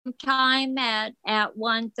time at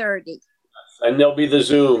 1:30. And there'll be the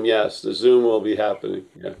Zoom. Yes, the Zoom will be happening.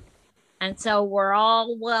 Yeah. And so we're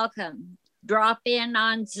all welcome. Drop in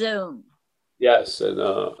on Zoom. Yes, and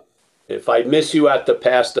if I miss you at the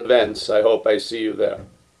past events, I hope I see you there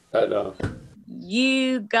at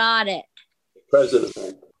You got it. present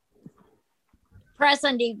event.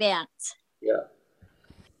 Present events. Yeah.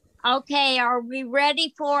 Okay, are we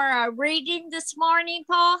ready for a reading this morning,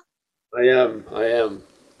 Paul? I am. I am.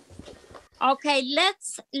 Okay,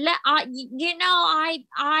 I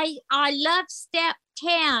love step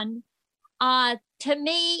 10. To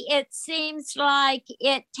me, it seems like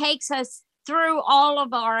it takes us through all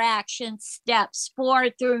of our action steps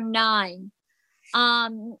 4 through 9.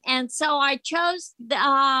 And so I chose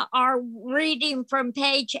our reading from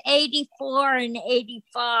page 84 and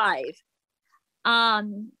 85.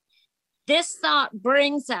 This thought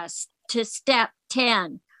brings us to step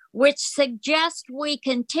 10, which suggests we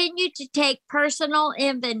continue to take personal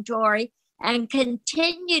inventory and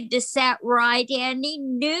continue to set right any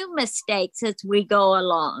new mistakes as we go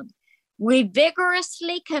along. We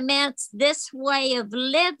vigorously commence this way of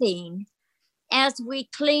living as we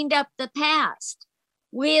cleaned up the past.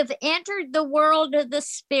 We have entered the world of the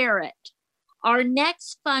spirit. Our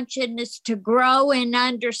next function is to grow in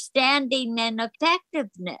understanding and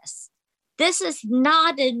effectiveness. This is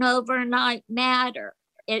not an overnight matter.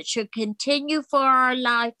 It should continue for our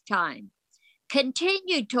lifetime.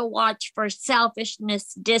 Continue to watch for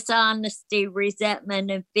selfishness, dishonesty, resentment,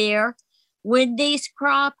 and fear. When these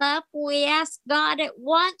crop up, we ask God at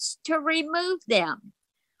once to remove them.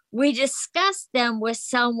 We discuss them with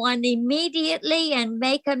someone immediately and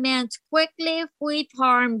make amends quickly if we've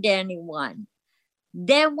harmed anyone.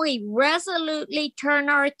 Then we resolutely turn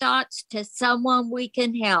our thoughts to someone we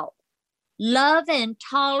can help. Love and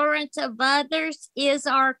tolerance of others is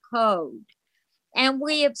our code. And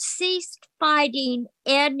we have ceased fighting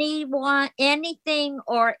anyone, anything,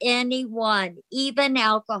 or anyone, even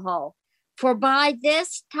alcohol. For by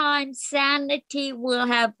this time, sanity will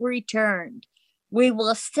have returned. We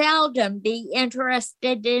will seldom be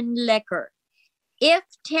interested in liquor. If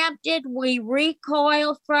tempted, we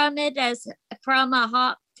recoil from it as from a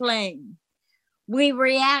hot flame. We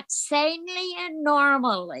react sanely and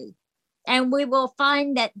normally, and we will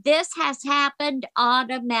find that this has happened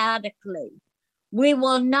automatically. We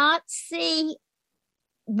will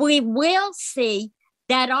see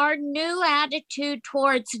that our new attitude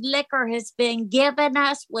towards liquor has been given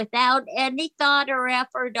us without any thought or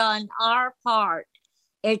effort on our part.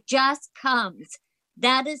 It just comes.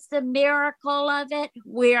 That is the miracle of it.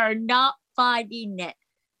 We are not fighting it.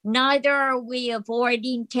 Neither are we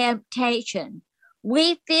avoiding temptation.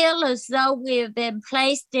 We feel as though we have been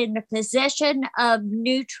placed in a position of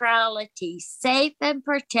neutrality, safe and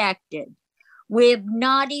protected. We have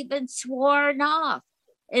not even sworn off.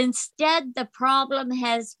 Instead, the problem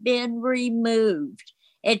has been removed.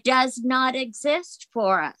 It does not exist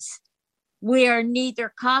for us. We are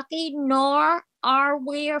neither cocky nor are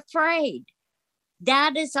we afraid.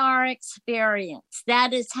 That is our experience.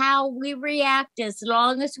 That is how we react as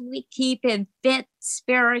long as we keep in fit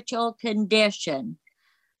spiritual condition.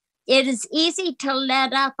 It is easy to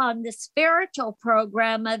let up on the spiritual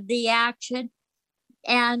program of the action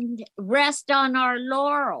and rest on our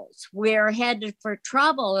laurels. We're headed for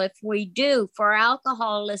trouble if we do, for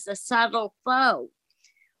alcohol is a subtle foe.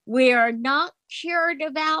 We are not cured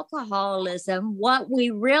of alcoholism. What we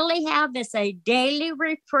really have is a daily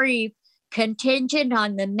reprieve contingent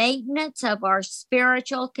on the maintenance of our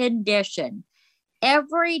spiritual condition.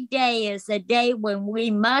 Every day is a day when we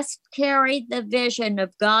must carry the vision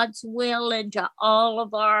of God's will into all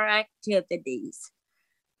of our activities.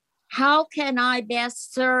 How can I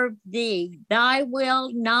best serve thee? Thy will,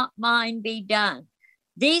 not mine, be done.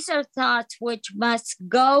 These are thoughts which must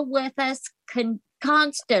go with us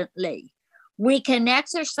constantly. We can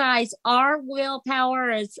exercise our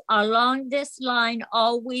willpower as along this line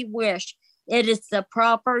all we wish. It is the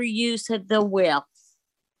proper use of the will.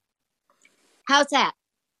 How's that?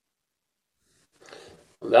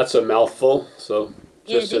 That's a mouthful. So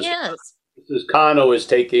It just as is. Kano is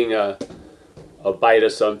taking a bite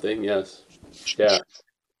of something, yes. Yeah.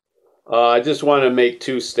 I just want to make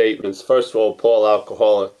two statements. First of all, Paul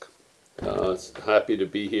Alcoholic, happy to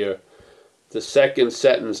be here. The second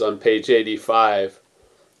sentence on page 85,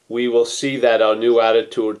 we will see that our new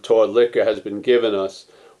attitude toward liquor has been given us.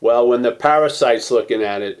 Well, when the parasite's looking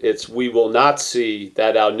at it, it's we will not see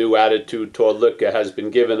that our new attitude toward liquor has been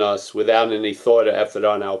given us without any thought or effort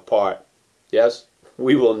on our part. Yes?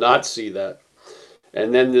 We will not see that.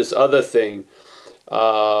 And then this other thing,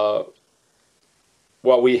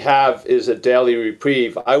 what we have is a daily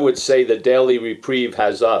reprieve. I would say the daily reprieve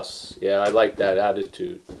has us. Yeah, I like that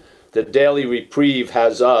attitude. The daily reprieve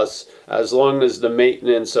has us as long as the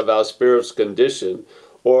maintenance of our spiritual condition,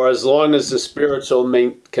 or as long as the spiritual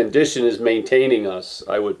condition is maintaining us,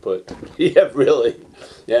 I would put. Yeah, really.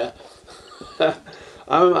 Yeah.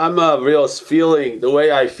 I'm a real feeling, the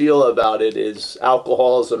way I feel about it is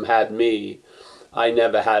alcoholism had me. I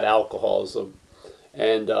never had alcoholism.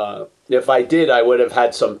 And if I did, I would have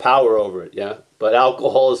had some power over it, yeah? But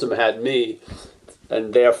alcoholism had me,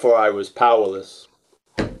 and therefore I was powerless.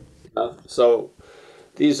 So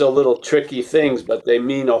these are little tricky things, but they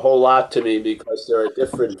mean a whole lot to me because they're a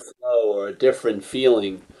different flow or a different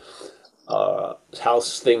feeling. How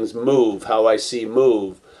things move, how I see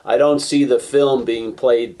move. I don't see the film being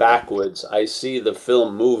played backwards. I see the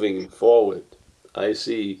film moving forward. I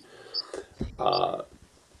see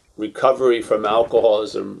recovery from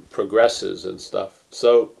alcoholism progresses and stuff.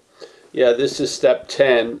 So, yeah, this is step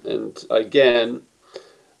 10. And again,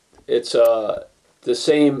 it's the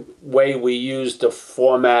same way we use the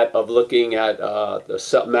format of looking at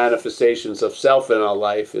the manifestations of self in our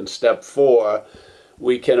life in step 4.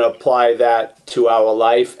 We can apply that to our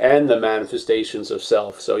life and the manifestations of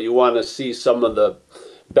self. So you want to see some of the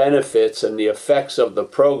benefits and the effects of the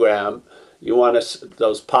program. You want to,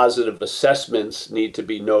 those positive assessments need to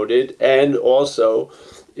be noted. And also,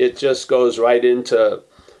 it just goes right into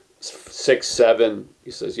 6, 7. He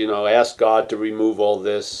says, ask God to remove all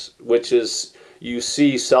this, which is, you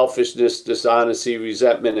see selfishness, dishonesty,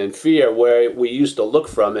 resentment, and fear, where we used to look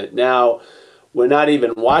from it. Now, we're not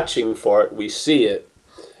even watching for it, we see it.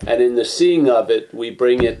 And in the seeing of it, we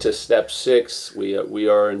bring it to step 6. We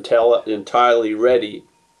are entirely ready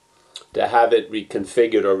to have it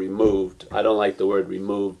reconfigured or removed. I don't like the word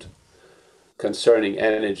removed concerning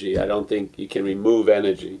energy. I don't think you can remove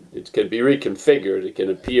energy. It can be reconfigured. It can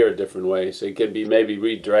appear a different way. So it can be maybe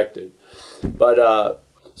redirected. But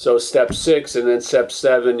so step 6 and then step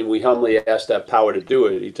 7, we humbly ask that power to do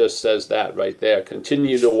it. He just says that right there.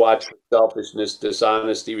 Continue to watch selfishness,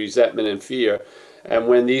 dishonesty, resentment, and fear. And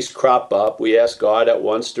when these crop up, we ask God at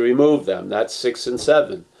once to remove them. That's 6 and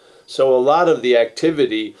 7. So a lot of the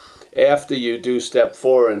activity after you do step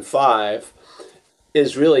 4 and 5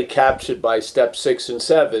 is really captured by step 6 and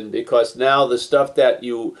 7, because now the stuff that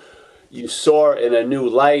you saw in a new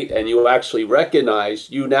light and you actually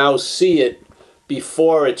recognize, you now see it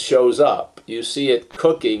before it shows up. You see it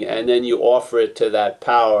cooking, and then you offer it to that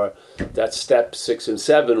power. That's step 6 and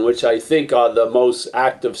 7, which I think are the most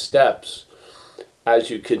active steps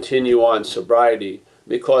as you continue on sobriety,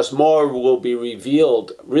 because more will be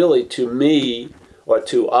revealed really to me or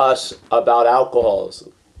to us about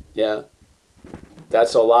alcoholism. Yeah,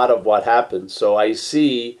 that's a lot of what happens. So I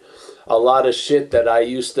see a lot of shit that I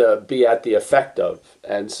used to be at the effect of.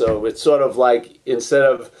 And so it's sort of like, instead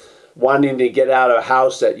of wanting to get out of a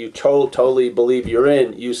house that you totally believe you're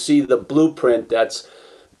in, you see the blueprint that's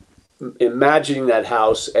imagining that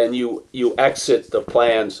house, and you exit the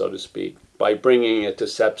plan, so to speak, by bringing it to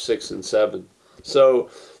step 6 and 7. So,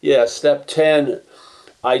 yeah, step 10,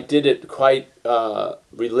 I did it quite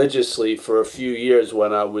religiously for a few years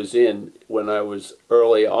when I was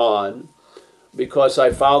early on, because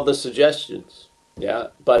I followed the suggestions. Yeah,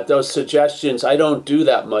 but those suggestions, I don't do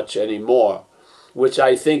that much anymore, which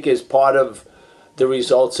I think is part of the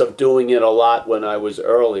results of doing it a lot when I was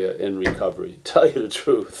earlier in recovery. To tell you the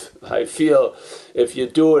truth, I feel if you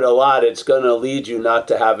do it a lot, it's going to lead you not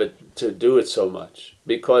to have it, to do it so much,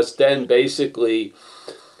 because then basically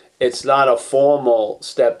it's not a formal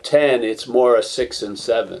step 10, it's more a 6 and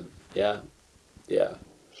 7. Yeah.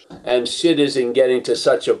 And shit isn't getting to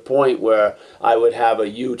such a point where I would have a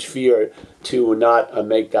huge fear to not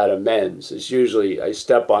make that amends. It's usually I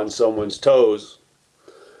step on someone's toes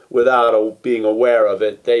without being aware of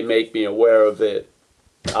it. They make me aware of it.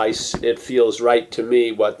 It feels right to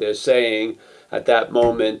me what they're saying. At that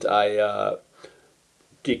moment, I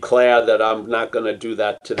declare that I'm not going to do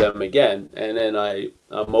that to them again. And then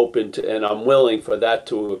I'm open to, and I'm willing for that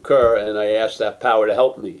to occur, and I ask that power to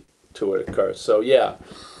help me to occur. So yeah,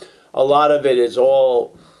 a lot of it is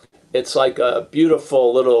all, it's like a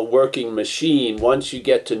beautiful little working machine. Once you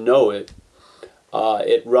get to know it,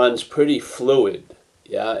 it runs pretty fluid.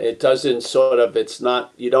 Yeah, it doesn't it's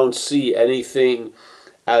not, you don't see anything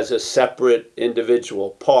as a separate individual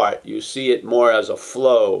part. You see it more as a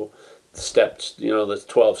flow, steps, the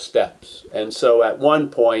 12 steps. And so at one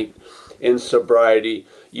point in sobriety,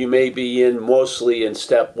 you may be mostly in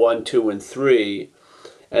step 1, 2, and 3.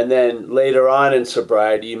 And then later on in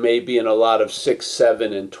sobriety, you may be in a lot of 6,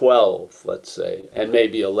 7, and 12, let's say, and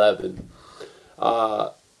maybe 11.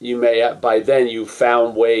 you may, by then you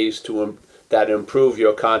found ways to that improve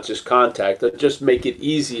your conscious contact, that just make it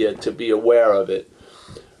easier to be aware of it,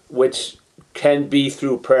 which can be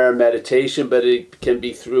through prayer and meditation, but it can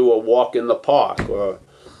be through a walk in the park or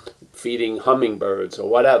feeding hummingbirds or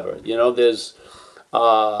whatever. You know, there's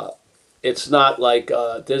it's not like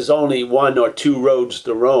there's only one or two roads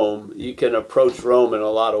to Rome. You can approach Rome in a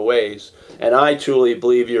lot of ways, and I truly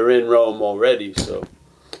believe you're in Rome already.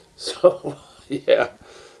 So yeah,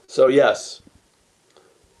 so yes,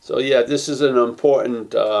 so yeah, this is an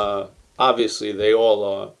important. Obviously, they all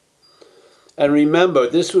are. And remember,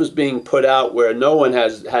 this was being put out where no one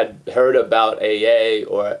had heard about AA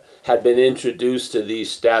or had been introduced to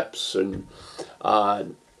these steps, and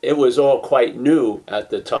it was all quite new at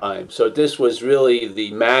the time. So this was really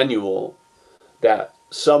the manual that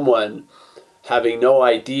someone having no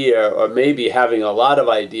idea, or maybe having a lot of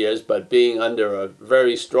ideas, but being under a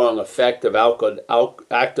very strong effect of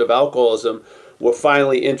active alcoholism, were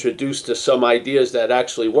finally introduced to some ideas that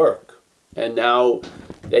actually work. And now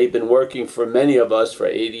they've been working for many of us for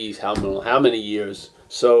 80, how many years.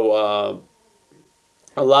 So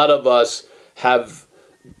a lot of us have,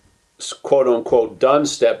 quote unquote, done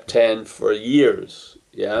step 10 for years.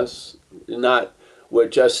 Yes, we're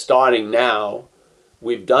just starting now.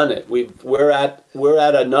 We've done it. We're at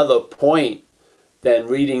another point than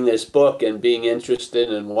reading this book and being interested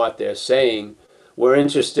in what they're saying. We're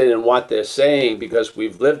interested in what they're saying because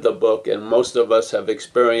we've lived the book, and most of us have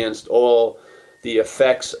experienced all the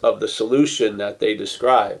effects of the solution that they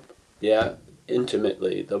describe. Yeah,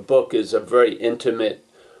 intimately. The book is a very intimate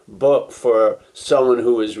book for someone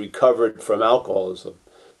who is recovered from alcoholism,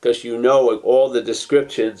 because you know all the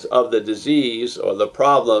descriptions of the disease or the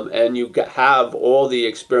problem, and you have all the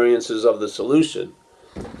experiences of the solution.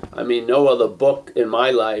 I mean, no other book in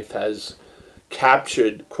my life has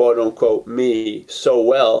captured, quote unquote, me so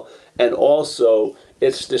well, and also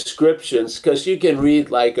its descriptions, because you can read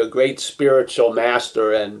like a great spiritual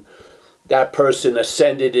master, and that person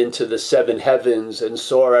ascended into the seven heavens and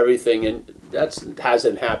saw everything, and that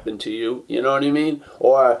hasn't happened to you, you know what I mean?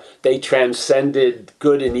 Or they transcended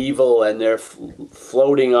good and evil, and they're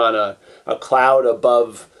floating on a cloud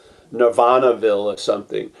above Nirvanaville or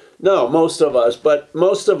something. No, most of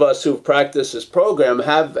us who've practiced this program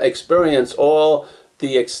have experienced all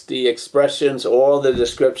the expressions, all the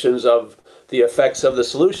descriptions of the effects of the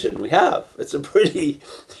solution. We have. It's a pretty,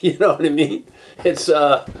 you know what I mean? It's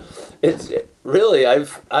really,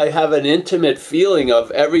 I have an intimate feeling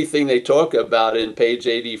of everything they talk about in page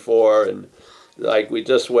 84, and like we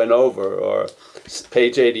just went over, or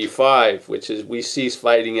page 85, which is we cease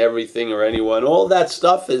fighting everything or anyone. All that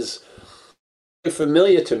stuff is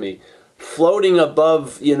familiar to me. Floating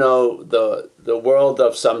above, you know, the world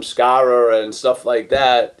of samskara and stuff like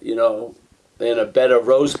that, you know, in a bed of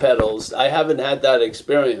rose petals. I haven't had that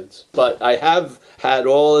experience, but I have had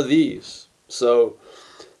all of these. So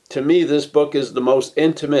to me, this book is the most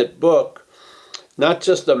intimate book, not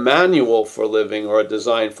just a manual for living or a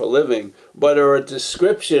design for living, but a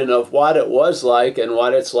description of what it was like and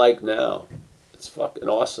what it's like now. It's fucking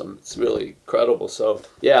awesome. It's really incredible. So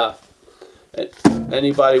yeah,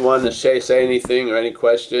 anybody want to say anything or any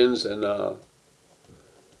questions? And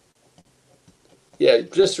yeah,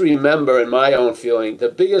 just remember, in my own feeling, the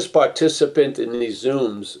biggest participant in these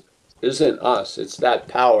Zooms isn't us. It's that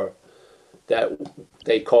power that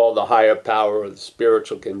they call the higher power or the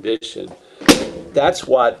spiritual condition.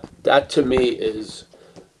 That to me is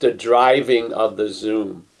the driving of the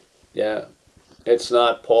Zoom. Yeah. It's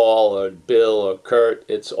not Paul or Bill or Kurt.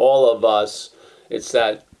 It's all of us. It's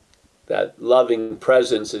that loving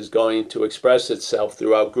presence is going to express itself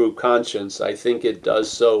through our group conscience. I think it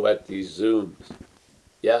does so at these Zooms.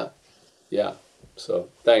 Yeah. Yeah. So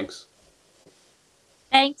thanks.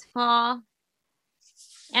 Thanks, Paul.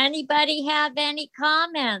 Anybody have any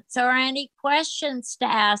comments or any questions to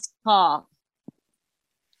ask Paul?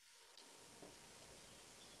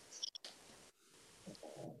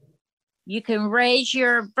 You can raise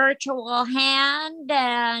your virtual hand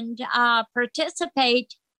and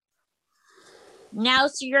participate.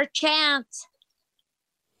 Now's your chance.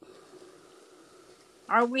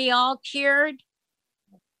 Are we all cured?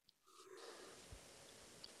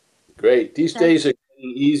 Great. These days are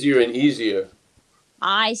getting easier and easier.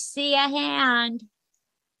 I see a hand.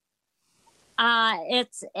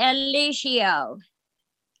 It's Eligio.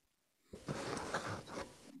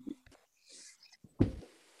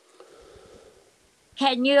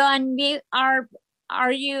 Can you unmute?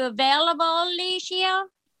 Are you available, Eligio?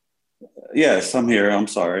 Yes, I'm here. I'm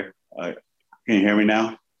sorry. Can you hear me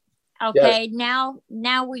now? Okay, yes.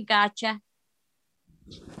 Now we got you.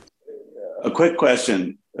 A quick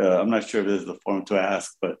question. I'm not sure if this is the form to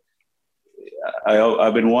ask, but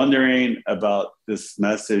I've been wondering about this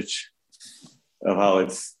message of how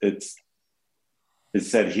it's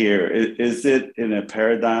said here. Is it in a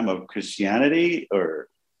paradigm of Christianity or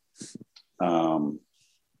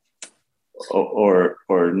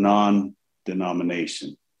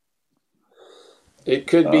non-denomination? It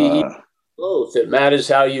could be both. It matters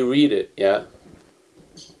how you read it. Yeah.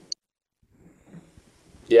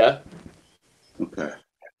 Yeah. Okay.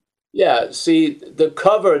 Yeah. See, the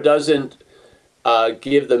cover doesn't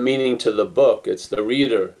give the meaning to the book. It's the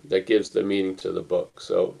reader that gives the meaning to the book.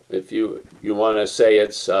 So if you want to say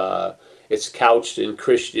it's couched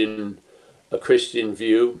in a Christian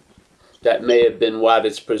view, that may have been what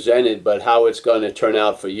it's presented, but how it's going to turn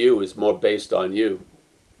out for you is more based on you.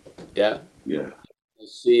 Yeah. Yeah. You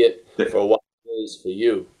see it for what it is for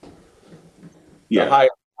you. Yeah. The higher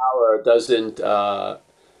power doesn't.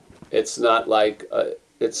 It's not like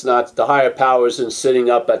it's not the higher power isn't sitting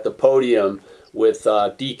up at the podium with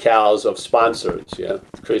decals of sponsors, yeah,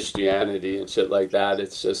 Christianity and shit like that.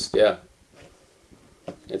 It's just, yeah,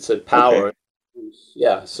 it's a power. Okay.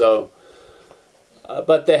 Yeah. So,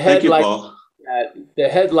 but the head, the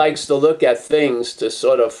head likes to look at things to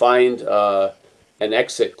sort of find an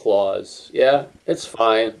exit clause. Yeah, it's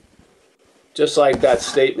fine. Just like that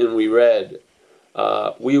statement we read,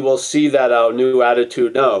 we will see that our new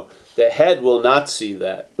attitude. No, the head will not see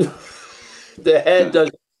that. The head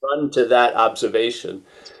doesn't run to that observation.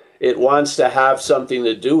 It wants to have something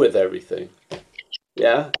to do with everything.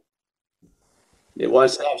 Yeah? It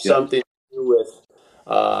wants to have something to do with,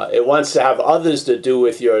 it wants to have others to do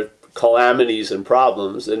with your calamities and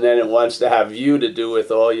problems, and then it wants to have you to do with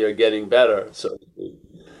all your getting better. So,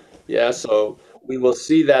 yeah, so we will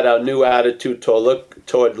see that our new attitude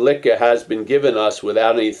toward liquor has been given us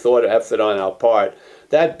without any thought or effort on our part.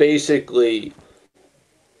 That basically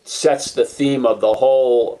sets the theme of the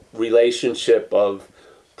whole relationship of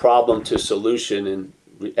problem to solution in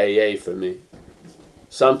AA for me.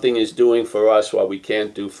 Something is doing for us what we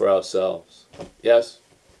can't do for ourselves. Yes?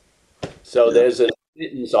 So there's an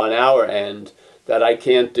admittance on our end that I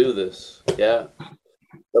can't do this. Yeah?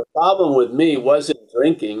 The problem with me wasn't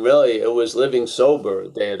drinking, really. It was living sober a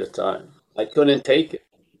day at a time. I couldn't take it.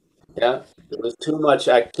 Yeah? There was too much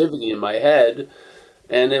activity in my head,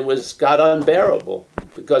 and it got unbearable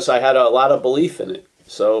because I had a lot of belief in it.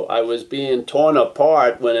 So I was being torn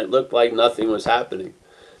apart when it looked like nothing was happening.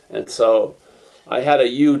 And so I had a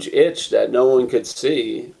huge itch that no one could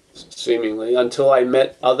see, seemingly, until I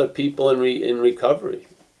met other people in recovery.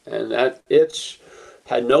 And that itch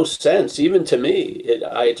had no sense, even to me.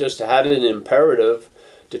 I just had an imperative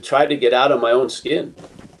to try to get out of my own skin.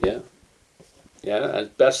 Yeah. Yeah, as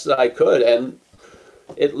best that I could. And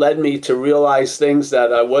it led me to realize things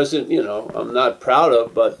that I wasn't, I'm not proud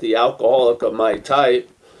of, but the alcoholic of my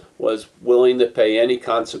type was willing to pay any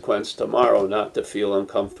consequence tomorrow not to feel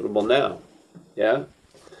uncomfortable now. Yeah?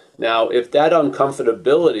 Now, if that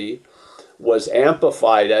uncomfortability was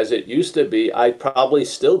amplified as it used to be, I'd probably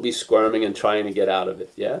still be squirming and trying to get out of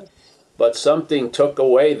it. Yeah? But something took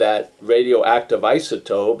away that radioactive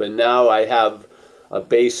isotope, and now I have a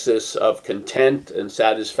basis of content and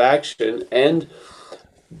satisfaction, and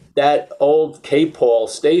that old K-Paul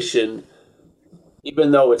station,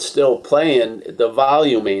 even though it's still playing, the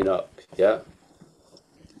volume ain't up. Yeah.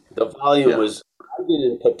 The volume was, I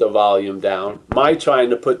didn't put the volume down. My trying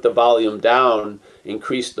to put the volume down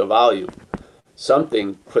increased the volume.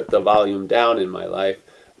 Something put the volume down in my life,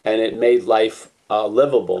 and it made life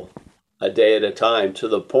livable a day at a time, to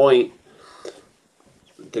the point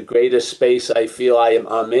the greatest space I feel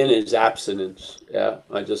I'm in is abstinence. Yeah,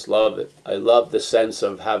 I just love it. I love the sense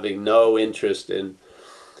of having no interest in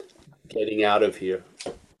getting out of here.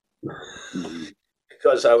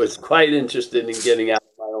 Because I was quite interested in getting out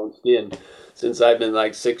of my own skin since I've been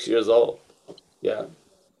like 6 years old. Yeah.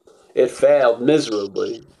 It failed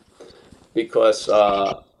miserably because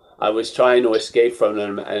I was trying to escape from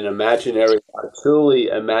an imaginary, a truly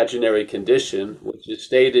imaginary condition, which is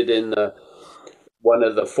stated in one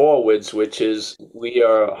of the forwards, which is, we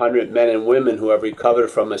are 100 men and women who have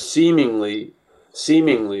recovered from a seemingly,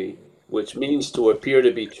 which means to appear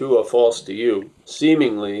to be true or false to you,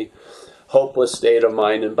 seemingly hopeless state of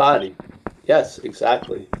mind and body. Yes,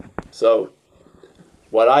 exactly. So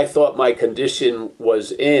what I thought my condition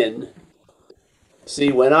was in,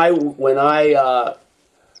 see, when I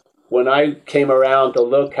came around to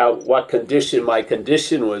look what condition my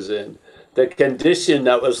condition was in, the condition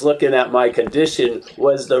that was looking at my condition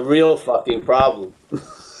was the real fucking problem.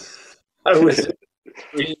 I was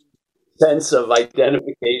sense of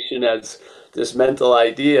identification as this mental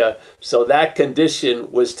idea. So that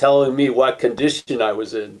condition was telling me what condition I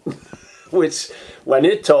was in, which when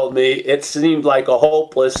it told me, it seemed like a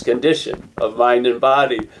hopeless condition of mind and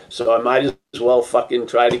body. So I might as well fucking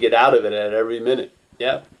try to get out of it at every minute.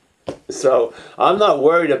 Yeah. So I'm not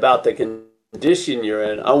worried about the condition you're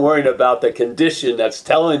in. I'm worried about the condition that's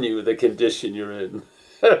telling you the condition you're in.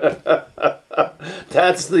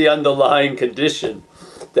 That's the underlying condition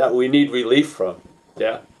that we need relief from.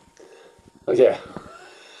 Yeah. Yeah.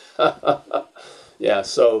 Yeah.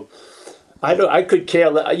 So I could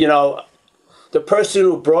care, the person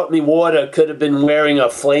who brought me water could have been wearing a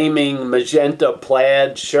flaming magenta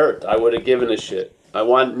plaid shirt. I would have given a shit.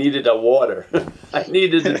 Needed a water. I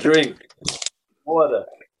needed a drink. Water.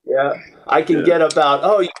 Yeah. I can get about,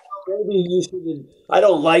 maybe you should. I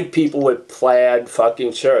don't like people with plaid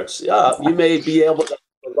fucking shirts. Yeah, you may be able to have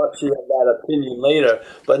the luxury of that opinion later,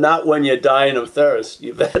 but not when you're dying of thirst.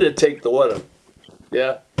 You better take the water.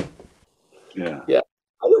 Yeah. Yeah. Yeah.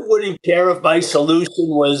 I wouldn't care if my solution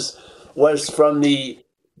was from the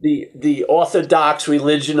orthodox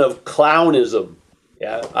religion of clownism.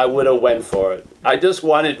 Yeah, I would have went for it. I just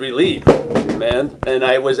wanted relief, man, and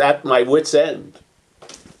I was at my wit's end.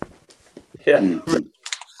 Yeah. And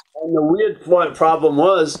the weird problem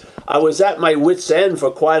was I was at my wit's end for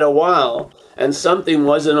quite a while, and something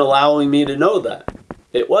wasn't allowing me to know that.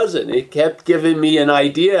 It wasn't. It kept giving me an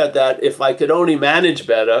idea that if I could only manage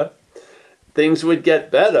better, things would get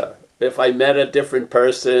better. If I met a different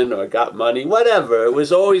person or got money, whatever. It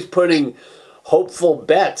was always putting hopeful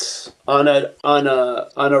bets on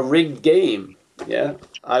a rigged game. Yeah,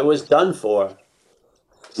 I was done for.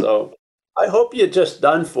 So I hope you're just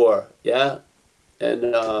done for. Yeah,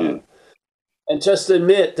 and just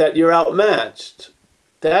admit that you're outmatched.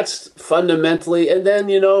 That's fundamentally, and then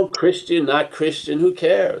Christian, not Christian, who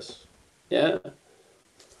cares? Yeah,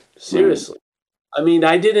 seriously. I mean,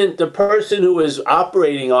 the person who was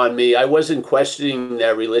operating on me, I wasn't questioning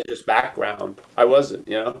their religious background. I wasn't,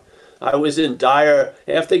 I was in dire,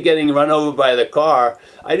 after getting run over by the car,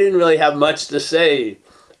 I didn't really have much to say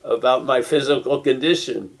about my physical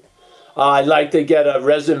condition. I'd like to get a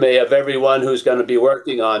resume of everyone who's going to be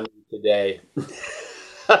working on me today.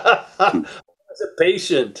 I was a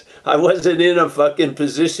patient. I wasn't in a fucking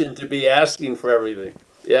position to be asking for everything.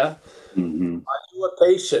 Yeah? Mm-hmm. Are you a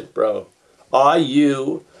patient, bro? Are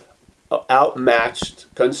you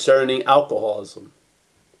outmatched concerning alcoholism?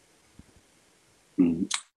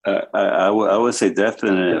 I would say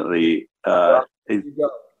definitely.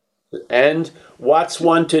 And what's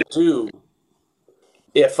one to do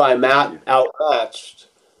if I'm outmatched?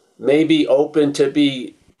 Maybe open to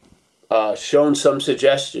be shown some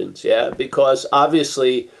suggestions, yeah? Because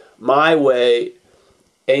obviously my way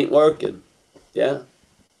ain't working, yeah?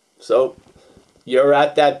 So you're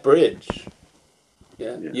at that bridge.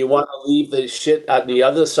 Yeah. You want to leave the shit on the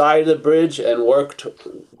other side of the bridge and walk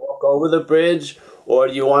over the bridge, or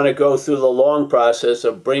do you want to go through the long process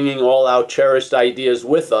of bringing all our cherished ideas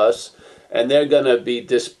with us, and they're going to be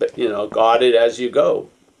guarded as you go.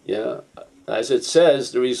 Yeah. As it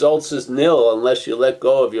says, the results is nil unless you let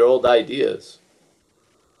go of your old ideas.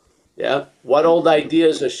 Yeah. What old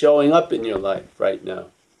ideas are showing up in your life right now?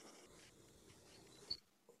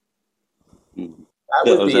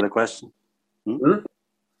 Was that a question?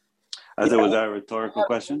 Was that a rhetorical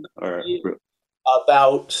question? Or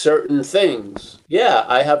about certain things? Yeah,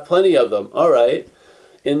 I have plenty of them. All right.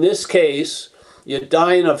 In this case, you're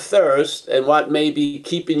dying of thirst, and what may be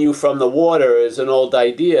keeping you from the water is an old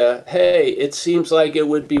idea. Hey, it seems like it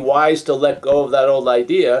would be wise to let go of that old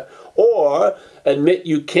idea, or admit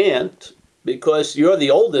you can't because you're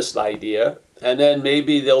the oldest idea, and then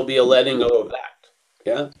maybe there'll be a letting go of that.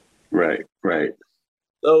 Yeah? Right.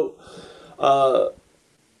 So,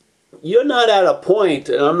 you're not at a point,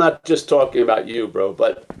 and I'm not just talking about you, bro,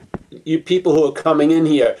 but you people who are coming in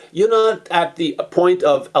here, you're not at the point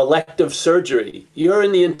of elective surgery. You're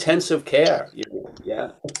in the intensive care.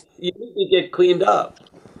 Yeah. You need to get cleaned up.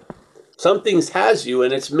 Something's has you,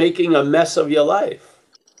 and it's making a mess of your life.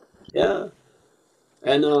 Yeah.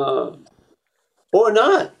 And, or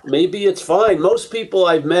not. Maybe it's fine. Most people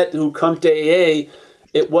I've met who come to AA,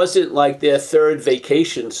 it wasn't like their third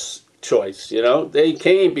vacation choice, They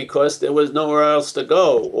came because there was nowhere else to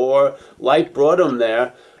go, or life brought them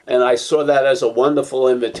there. And I saw that as a wonderful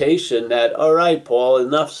invitation that, all right, Paul,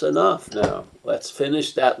 enough's enough now. Let's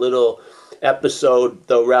finish that little episode,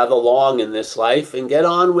 though rather long in this life, and get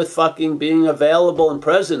on with fucking being available and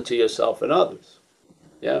present to yourself and others.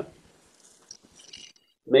 Yeah.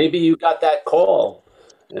 Maybe you got that call,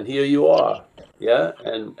 and here you are. Yeah.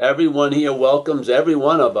 And everyone here welcomes every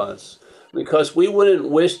one of us. because we wouldn't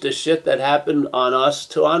wish the shit that happened on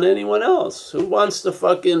us on anyone else. Who wants to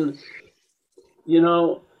fucking,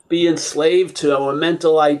 be enslaved to a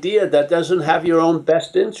mental idea that doesn't have your own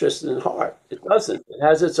best interest in heart? It doesn't. It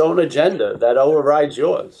has its own agenda that overrides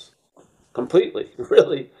yours completely,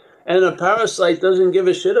 really. And a parasite doesn't give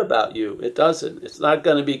a shit about you. It doesn't. It's not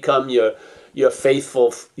going to become your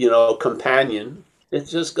faithful, companion.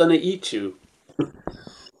 It's just going to eat you.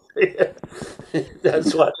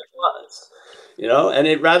 That's what it was. And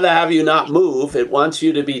it'd rather have you not move. It wants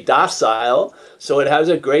you to be docile. So it has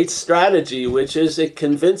a great strategy, which is it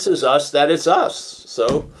convinces us that it's us.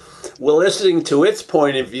 So we're listening to its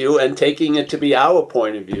point of view and taking it to be our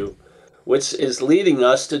point of view, which is leading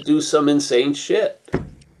us to do some insane shit.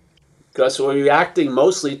 Because we're reacting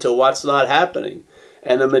mostly to what's not happening.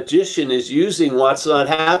 And a magician is using what's not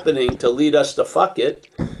happening to lead us to fuck it.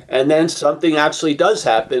 And then something actually does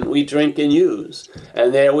happen, we drink and use.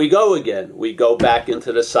 And there we go again. We go back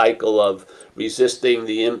into the cycle of resisting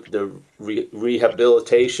the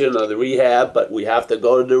rehabilitation or the rehab, but we have to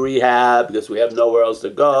go to the rehab because we have nowhere else to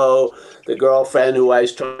go. The girlfriend who I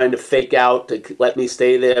was trying to fake out to let me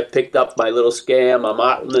stay there picked up my little scam. I'm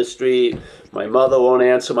out in the street. My mother won't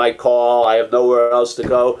answer my call. I have nowhere else to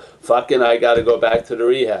go. Fucking, I got to go back to the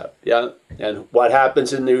rehab. Yeah. And what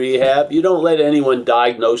happens in the rehab? You don't let anyone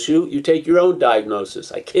diagnose you. You take your own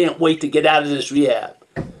diagnosis. I can't wait to get out of this rehab.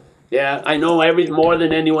 Yeah. I know more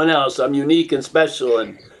than anyone else. I'm unique and special,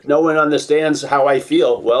 and no one understands how I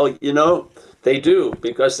feel. Well, they do,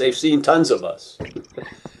 because they've seen tons of us.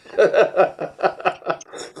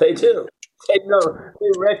 They do. They know.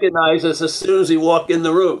 They recognize us as soon as we walk in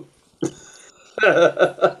the room.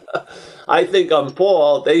 I think I'm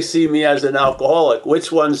Paul. They see me as an alcoholic.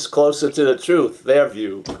 Which one's closer to the truth? Their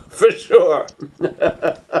view, for sure.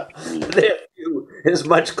 Their view is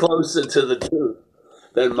much closer to the truth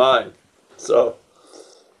than mine. So,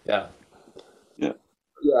 yeah.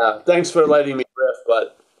 Thanks for letting me riff,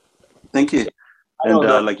 but thank you.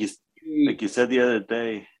 And like you said the other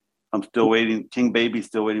day, I'm still waiting. King Baby's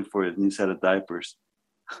still waiting for his new set of diapers.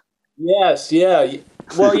 Yes, yeah.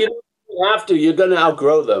 Well, you don't have to. You're going to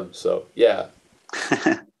outgrow them. So, yeah.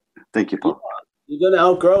 Thank you, Paul. You're going to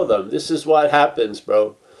outgrow them. This is what happens,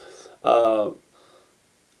 bro.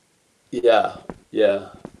 Yeah.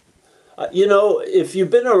 If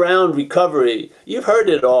you've been around recovery, you've heard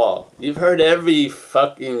it all. You've heard every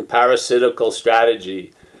fucking parasitical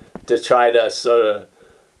strategy to try to sort of,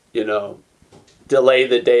 delay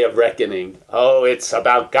the day of reckoning. Oh, it's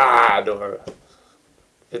about God, or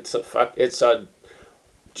it's a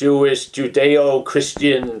Jewish,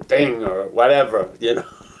 Judeo-Christian thing, or whatever,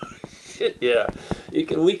 Yeah.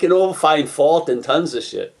 We can all find fault in tons of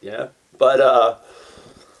shit, yeah? But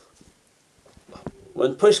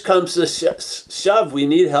when push comes to shove, we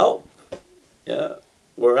need help. Yeah,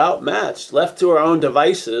 we're outmatched. Left to our own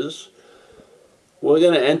devices, we're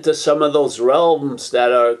going to enter some of those realms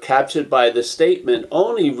that are captured by the statement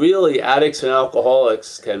only really addicts and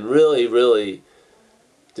alcoholics can really, really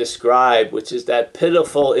describe, which is that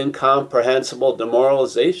pitiful, incomprehensible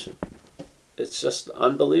demoralization. It's just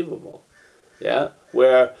unbelievable. Yeah,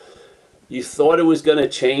 where you thought it was going to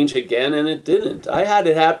change again, and it didn't. I had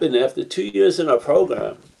it happen after 2 years in a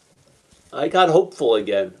program. I got hopeful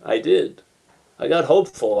again. I did. I got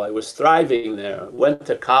hopeful. I was thriving there. Went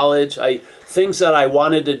to college. Things that I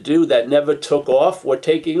wanted to do that never took off were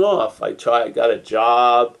taking off. I got a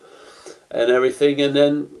job and everything, and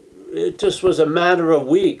then it just was a matter of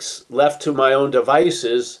weeks left to my own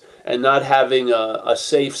devices and not having a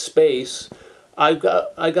safe space. I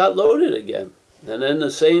got loaded again. And then the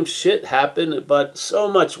same shit happened, but so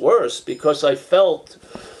much worse, because I felt,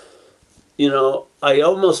 I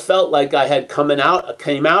almost felt like I had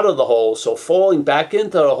came out of the hole. So falling back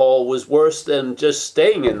into the hole was worse than just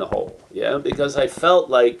staying in the hole. Yeah, because I felt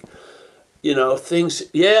like, things,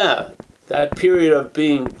 that period of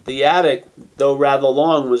being the addict, though rather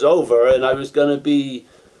long, was over, and I was going to be,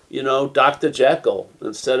 Dr. Jekyll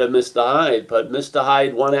instead of Mr. Hyde, but Mr.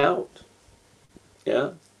 Hyde won out.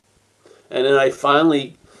 Yeah. And then I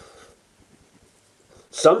finally,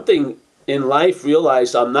 something in life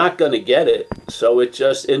realized I'm not going to get it. So it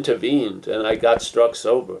just intervened, and I got struck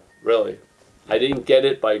sober, really. I didn't get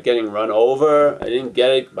it by getting run over. I didn't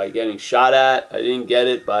get it by getting shot at. I didn't get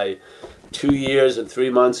it by 2 years and 3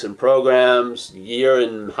 months in programs, year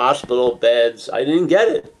in hospital beds. I didn't get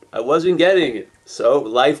it. I wasn't getting it. So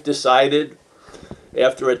life decided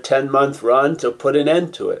after a 10-month run to put an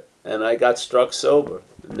end to it. And I got struck sober.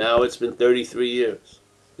 Now it's been 33 years.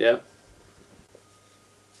 Yeah.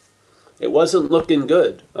 It wasn't looking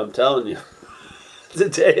good, I'm telling you. the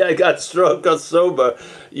day I got struck or sober,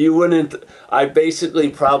 you wouldn't. I basically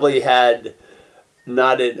probably had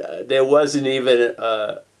not a, there wasn't even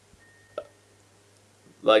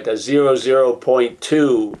like a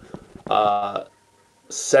 0.2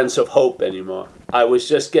 sense of hope anymore. I was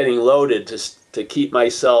just getting loaded to keep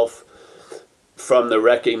myself from the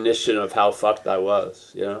recognition of how fucked I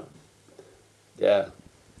was, you know? Yeah.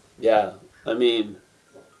 Yeah. I mean,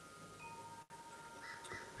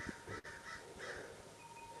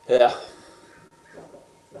 yeah.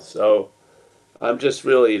 So I'm just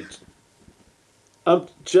really, I'm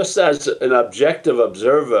just as an objective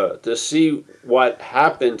observer to see what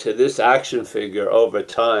happened to this action figure over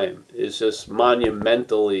time is just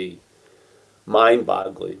monumentally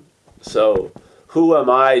mind-boggling. So who am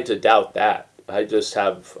I to doubt that?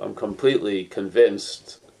 I'm completely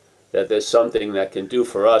convinced that there's something that can do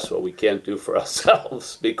for us what we can't do for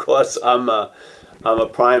ourselves, because I'm a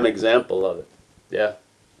prime example of it. Yeah.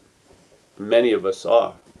 Many of us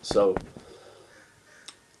are. So,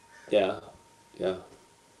 yeah, yeah.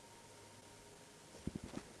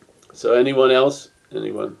 So anyone else?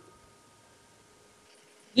 Anyone?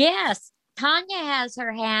 Yes, Tanya has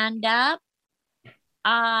her hand up.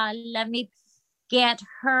 Let me get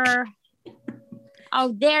her.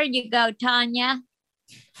 Oh, there you go, Tanya.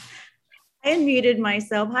 I unmuted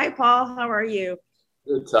myself. Hi, Paul. How are you?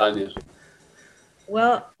 Good, Tanya.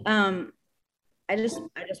 Well, I just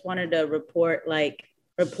wanted to report in.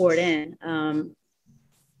 I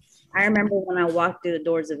remember when I walked through the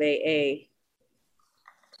doors of AA,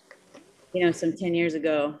 some 10 years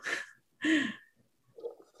ago,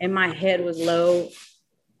 and my head was low.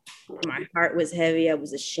 My heart was heavy. I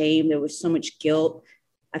was ashamed. There was so much guilt.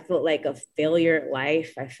 I felt like a failure at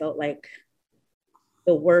life. I felt like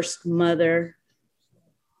the worst mother.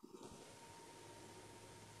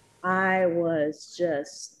 I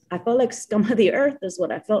felt like scum of the earth is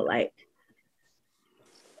what I felt like.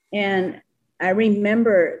 And I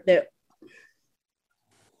remember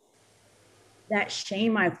that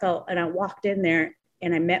shame I felt, and I walked in there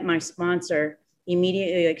and I met my sponsor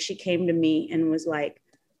immediately. Like, she came to me and was like,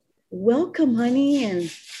 "Welcome, honey," and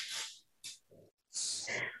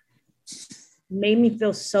made me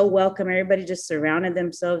feel so welcome. Everybody just surrounded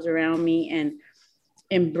themselves around me and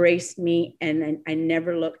embraced me, and I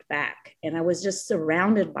never looked back. And I was just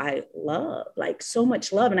surrounded by love, like so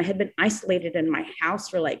much love. And I had been isolated in my house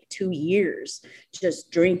for like 2 years, just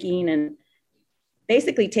drinking and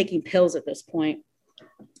basically taking pills at this point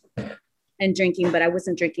and drinking, but I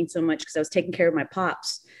wasn't drinking so much because I was taking care of my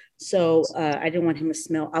pops. So I didn't want him to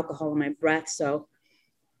smell alcohol in my breath. So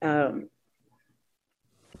I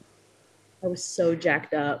was so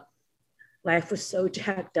jacked up. Life was so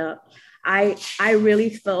jacked up. I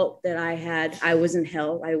really felt that I was in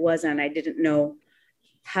hell. I wasn't. I didn't know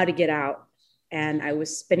how to get out. And I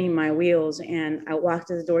was spinning my wheels, and I walked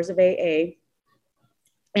to the doors of AA,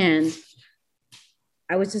 and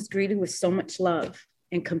I was just greeted with so much love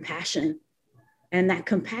and compassion. And that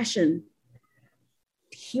compassion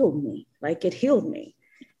healed me. Like, it healed me.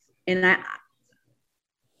 And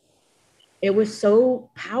it was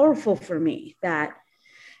so powerful for me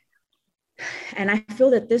and I feel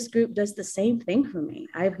that this group does the same thing for me.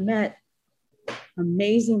 I've met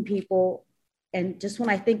amazing people, and just when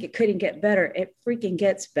I think it couldn't get better, it freaking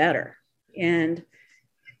gets better. And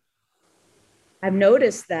I've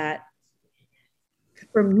noticed that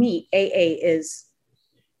for me, AA is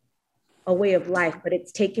a way of life, but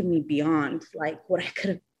it's taken me beyond like what I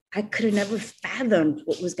could have never fathomed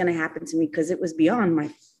what was going to happen to me, because it was beyond my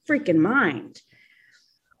freaking mind.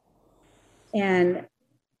 And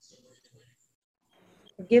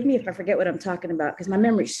forgive me if I forget what I'm talking about, because my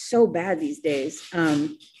memory's so bad these days.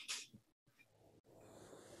 But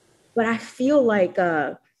I feel like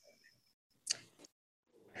I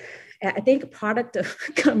think a product of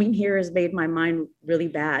coming here has made my mind really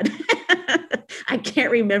bad. I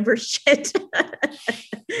can't remember shit.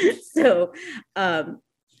 So,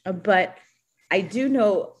 but I do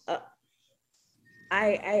know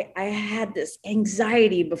I had this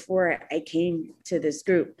anxiety before I came to this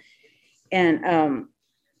group, and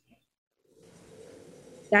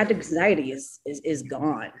that anxiety is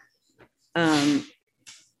gone. And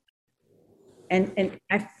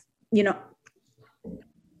I,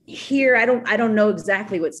 here, I don't know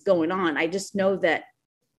exactly what's going on. I just know that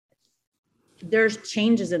there's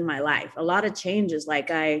changes in my life, a lot of changes. Like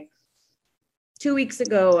 2 weeks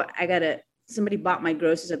ago, somebody bought my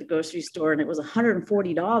groceries at the grocery store, and it was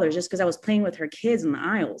 $140 just because I was playing with her kids in the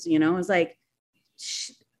aisles. It was like,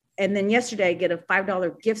 and then yesterday I get a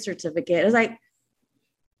 $5 gift certificate. It's like,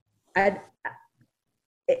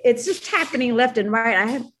 it's just happening left and right. I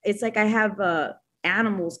have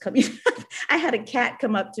animals coming. I had a cat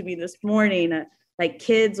come up to me this morning, like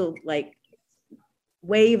kids will like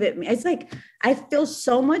wave at me. It's like, I feel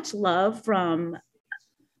so much love from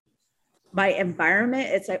my environment.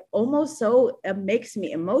 It's like almost so, it makes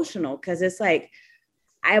me emotional because it's like,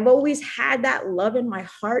 I've always had that love in my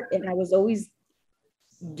heart and I was always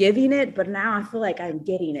giving it, but now I feel like I'm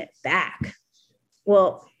getting it back.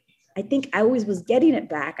 Well, I think I always was getting it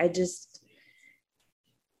back. I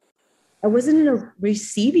wasn't in a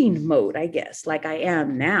receiving mode, I guess, like I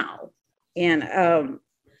am now. And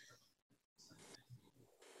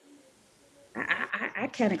I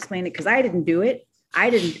can't explain it because I didn't do it.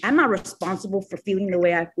 I'm not responsible for feeling the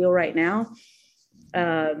way I feel right now.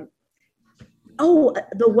 The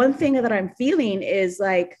one thing that I'm feeling is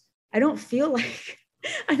like, I don't feel like,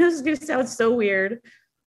 I know this is gonna sound so weird,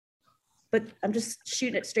 but I'm just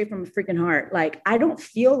shooting it straight from a freaking heart. Like, I don't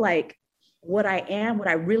feel like what I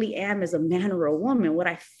really am as a man or a woman. What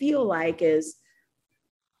I feel like is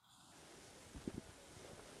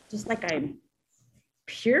just like I'm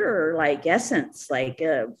pure, like essence, like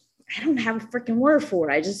I don't have a freaking word for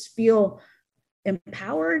it. I just feel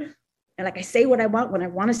empowered. And like I say what I want when I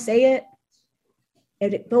want to say it.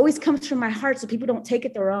 And it always comes from my heart so people don't take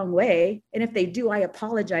it the wrong way. And if they do, I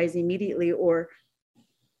apologize immediately, or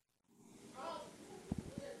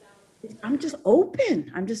I'm just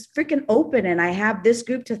open. I'm just freaking open. And I have this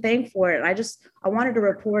group to thank for it. I wanted to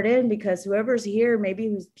report in because whoever's here, maybe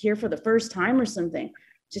who's here for the first time or something,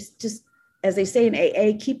 just as they say in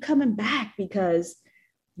AA, keep coming back because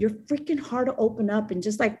you're freaking hard to open up. And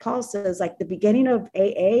just like Paul says, like the beginning of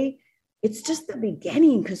AA, it's just the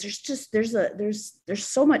beginning because there's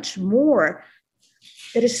so much more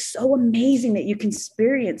that is so amazing that you can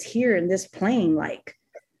experience here in this plane. Like,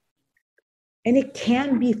 and it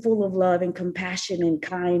can be full of love and compassion and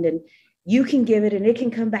kind, and you can give it and it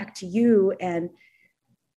can come back to you, and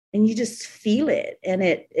you just feel it.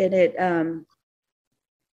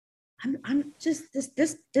 I'm just,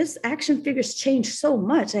 this action figures change so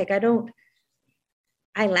much. Like I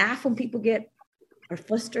laugh when people are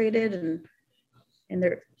frustrated and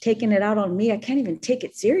they're taking it out on me. I can't even take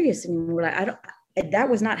it serious anymore. Like that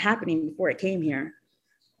was not happening before I came here.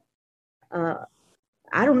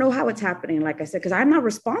 I don't know how it's happening, like I said, because I'm not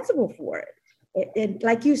responsible for it. And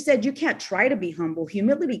like you said, you can't try to be humble.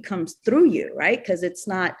 Humility comes through you, right? Because I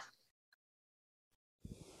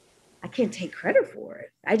can't take credit for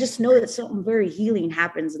it. I just know that something very healing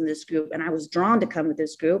happens in this group. And I was drawn to come to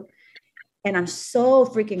this group. And I'm so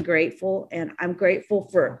freaking grateful. And I'm grateful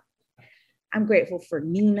for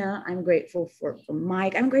Nina. I'm grateful for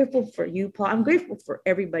Mike. I'm grateful for you, Paul. I'm grateful for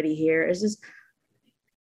everybody here. It's just,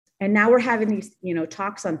 and now we're having these,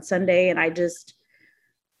 talks on Sunday, and I just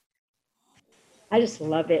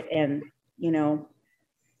love it. And,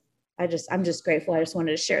 I'm just grateful. I just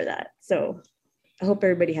wanted to share that. So I hope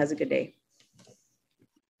everybody has a good day.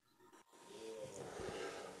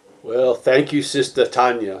 Well, thank you, Sister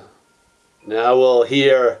Tanya. Now we'll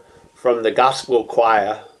hear from the gospel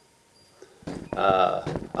choir,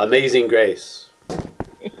 Amazing Grace.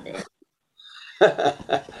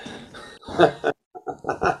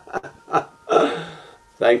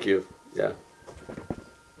 Thank you. Yeah.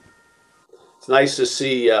 It's nice to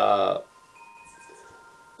see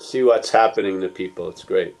what's happening to people. It's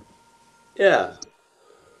great. Yeah.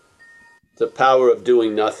 The power of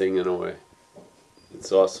doing nothing in a way.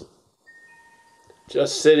 It's awesome.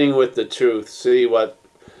 Just sitting with the truth, see what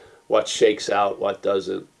shakes out, what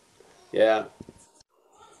doesn't. Yeah.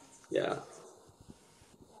 Yeah.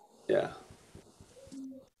 Yeah.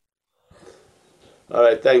 All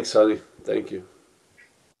right. Thanks, honey. Thank you.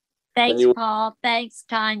 Thanks, Paul. Thanks,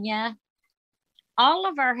 Tanya.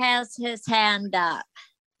 Oliver has his hand up.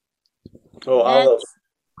 Oh, Oliver.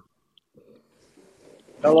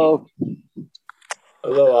 Hello.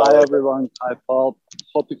 Hello, Oliver. Hi, everyone. Hi, Paul.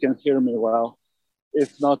 Hope you can hear me well.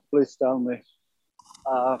 If not, please tell me.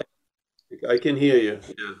 I can hear you,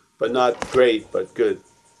 yeah, but not great, but good.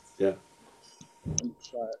 Yeah.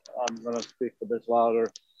 I'm going to speak a bit louder.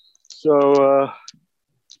 So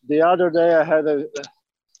the other day I had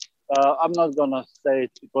I'm not going to say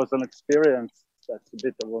it was an experience. That's a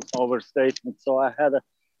bit of an overstatement. So I had a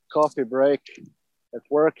coffee break at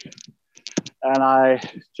work, and I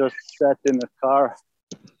just sat in the car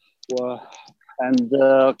and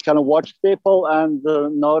kind of watched people, and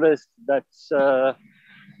noticed that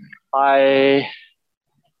I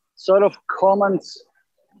sort of comment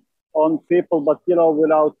on people, but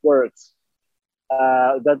without words,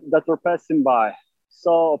 that were passing by.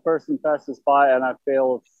 So a person passes by, and I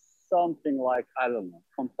feel something like, I don't know,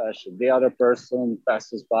 compassion. The other person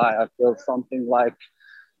passes by, I feel something like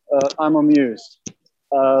I'm amused.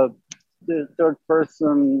 The third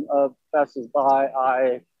person passes by,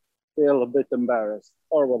 I feel a bit embarrassed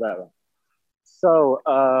or whatever. So,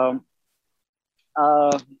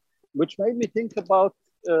 which made me think about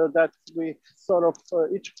that we sort of,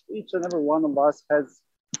 each and every one of us has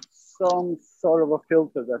some sort of a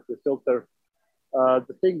filter that we filter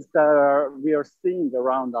the things that we are seeing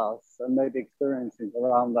around us and maybe experiencing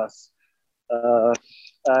around us. And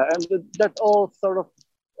that all sort of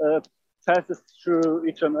passes through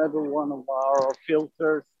each and every one of our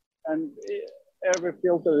filters. And every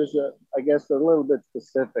filter is, I guess, a little bit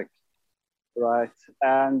specific, right?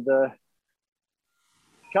 And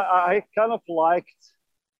I kind of liked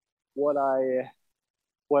what I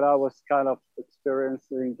was kind of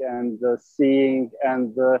experiencing and seeing,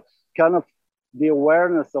 and kind of the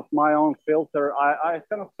awareness of my own filter. I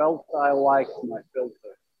kind of felt I liked my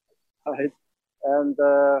filter, right? And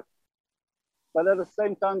but at the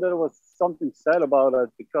same time, there was something sad about it,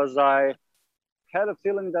 because I had a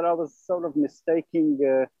feeling that I was sort of mistaking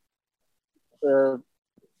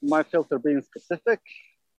my filter being specific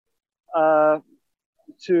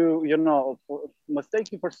to, you know,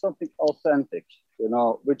 mistaking for something authentic, you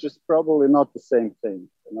know, which is probably not the same thing,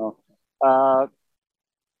 you know.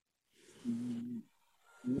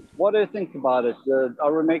 What do you think about it?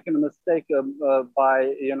 Are we making a mistake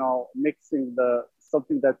by, you know, mixing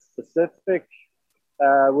something that's specific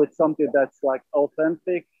with something that's like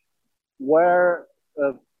authentic? Where,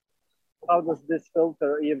 how does this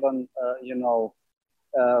filter even, you know,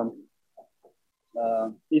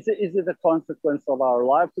 is it a consequence of our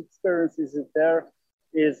life experience? Is it there?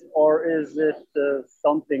 Or is it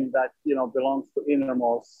something that, you know, belongs to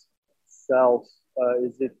innermost self?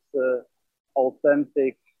 Is it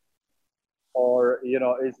authentic, or, you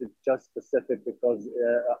know, is it just specific because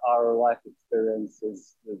our life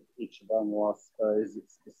experiences with each one was, is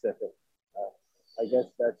it specific? I guess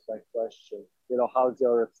that's my question. You know, how's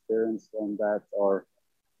your experience on that, or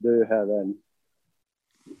do you have any?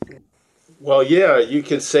 Well, yeah, you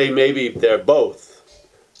could say maybe they're both.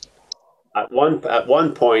 At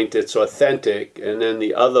one point, it's authentic, and then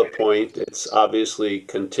the other point, it's obviously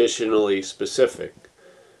conditionally specific.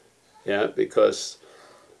 Yeah, because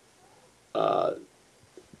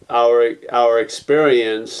our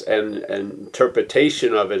experience and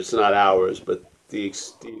interpretation of it is not ours, but the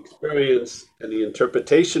experience and the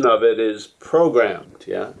interpretation of it is programmed.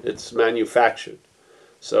 Yeah, it's manufactured.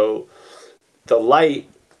 So the light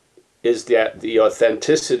is the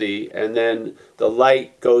authenticity, and then the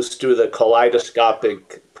light goes through the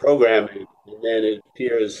kaleidoscopic programming, and then it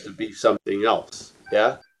appears to be something else.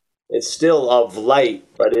 Yeah, it's still of light,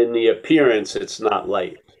 but in the appearance, it's not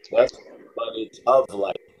light. Yes, but it's of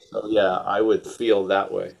light. So yeah, I would feel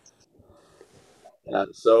that way. Yeah,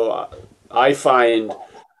 so I find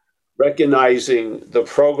recognizing the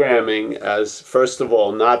programming as, first of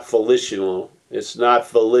all, not volitional. It's not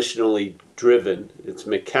volitionally driven. It's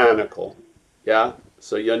mechanical. Yeah.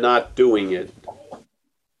 So you're not doing it.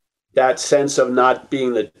 That sense of not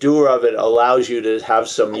being the doer of it allows you to have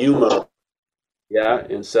some humor. Yeah.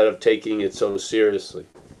 Instead of taking it so seriously.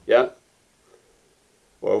 Yeah.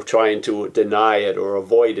 Or trying to deny it or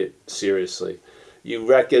avoid it seriously. You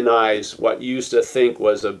recognize what you used to think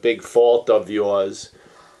was a big fault of yours,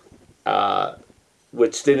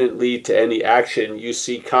 which didn't lead to any action. You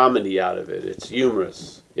see comedy out of it. It's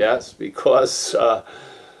humorous, yes, because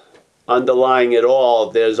underlying it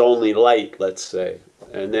all, there's only light, let's say.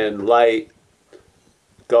 And then light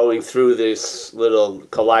going through this little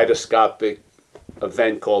kaleidoscopic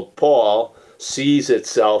event called Paul sees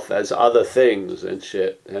itself as other things and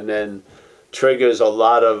shit, and then triggers a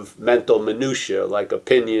lot of mental minutia, like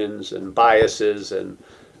opinions and biases, and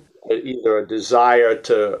either a desire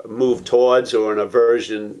to move towards or an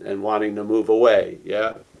aversion and wanting to move away.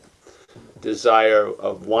 Yeah, desire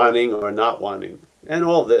of wanting or not wanting, and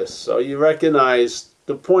all this. So you recognize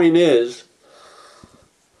the point is,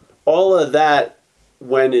 all of that,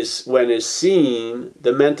 when is seen,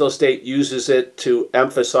 the mental state uses it to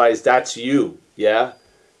emphasize that's you. Yeah,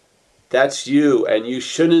 that's you, and you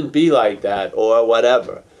shouldn't be like that, or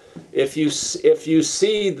whatever. If you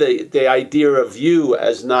see the idea of you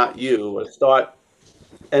as not you, or start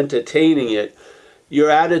entertaining it, your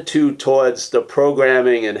attitude towards the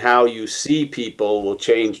programming and how you see people will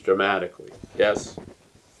change dramatically. Yes,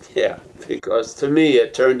 yeah, because to me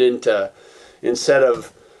it turned into, instead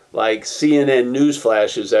of like CNN news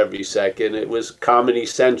flashes every second, it was Comedy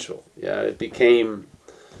Central. Yeah, it became.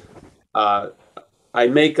 I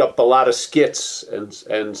make up a lot of skits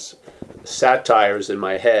and satires in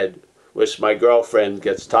my head, which my girlfriend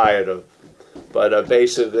gets tired of. But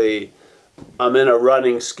basically, I'm in a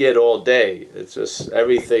running skid all day. It's just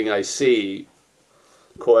everything I see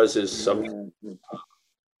causes some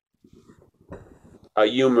a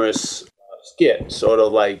humorous skit, sort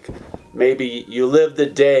of like maybe you live the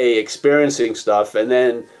day experiencing stuff, and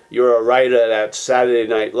then you're a writer at Saturday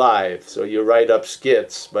Night Live, so you write up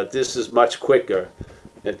skits, but this is much quicker.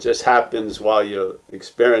 It just happens while you're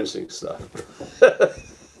experiencing stuff.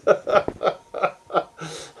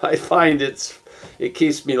 I find it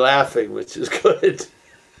keeps me laughing, which is good.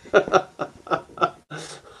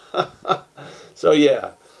 So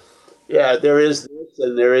yeah, there is this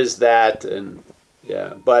and there is that, and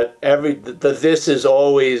yeah, but this is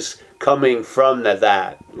always coming from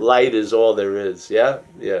that. Light is all there is. Yeah.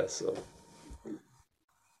 So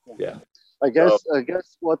yeah. I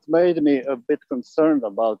guess what made me a bit concerned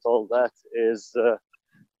about all that is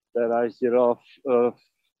that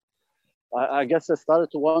I guess I started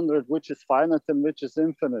to wonder which is finite and which is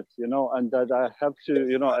infinite, and that I have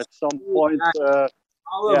to, at some point.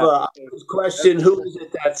 Oliver, question: who is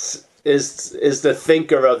it is the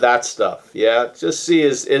thinker of that stuff? Yeah, just see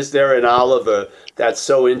is there an Oliver that's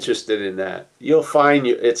so interested in that? You'll find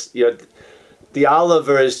the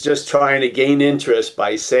Oliver is just trying to gain interest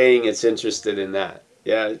by saying it's interested in that.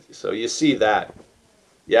 Yeah, so you see that.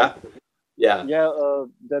 Yeah. Yeah,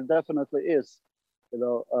 there definitely is,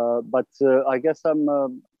 but I guess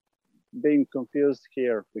I'm being confused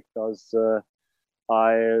here because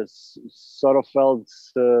I sort of felt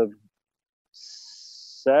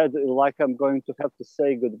sad, like I'm going to have to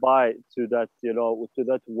say goodbye to that, to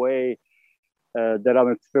that way that I'm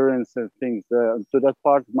experiencing things, to that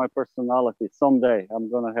part of my personality. Someday I'm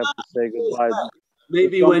gonna have to say goodbye.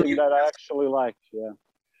 Maybe to when something that I actually like. Yeah.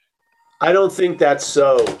 I don't think that's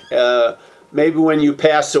so. Maybe when you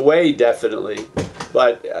pass away, definitely.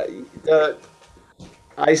 But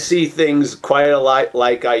I see things quite a lot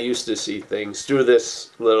like I used to see things through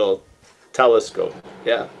this little telescope.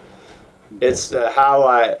 Yeah. It's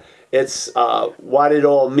what it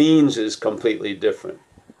all means is completely different.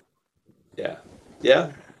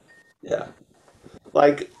 Yeah.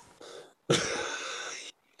 Like,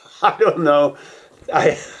 I don't know.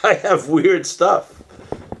 I have weird stuff.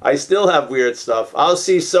 I still have weird stuff. I'll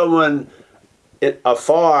see someone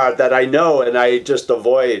afar that I know, and I just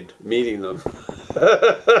avoid meeting them.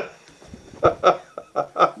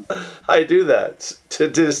 I do that to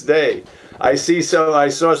this day. I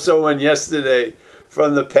saw someone yesterday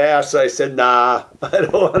from the past. I said, "Nah, I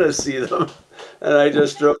don't want to see them," and I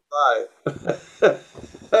just drove by.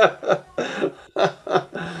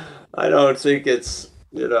 I don't think it's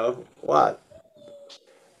what.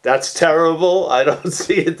 That's terrible. I don't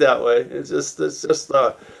see it that way. It's just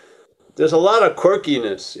there's a lot of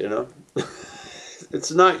quirkiness, It's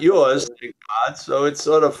not yours, thank God, so it's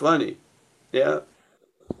sort of funny. Yeah.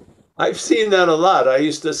 I've seen that a lot. I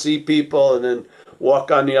used to see people and then walk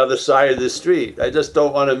on the other side of the street. I just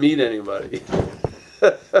don't want to meet anybody.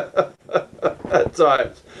 At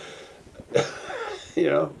times.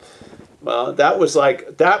 Well, that was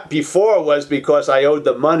like that before was because I owed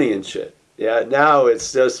them money and shit. Yeah, now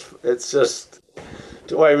it's just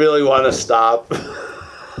do I really want to stop?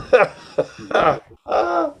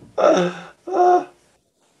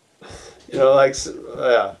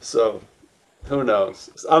 Yeah, so who knows?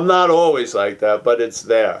 I'm not always like that, but it's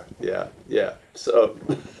there. Yeah. So,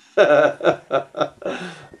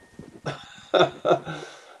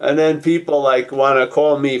 and then people want to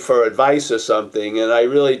call me for advice or something, and I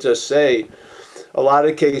really just say, a lot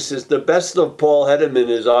of cases, the best of Paul Hederman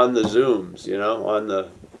is on the Zooms,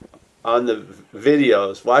 on the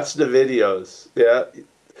videos. Watch the videos. Yeah.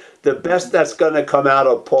 The best that's going to come out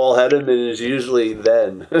of Paul Hederman is usually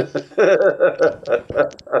then.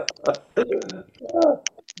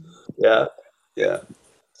 Yeah.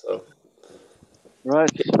 So,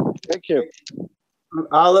 right. Thank you,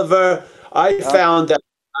 Oliver. I found that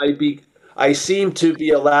I seem to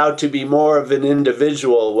be allowed to be more of an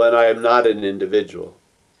individual when I am not an individual.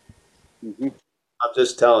 Mm-hmm. I'm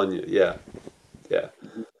just telling you. Yeah.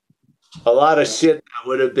 A lot of shit that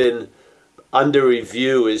would have been under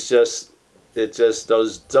review is just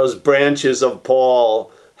those branches of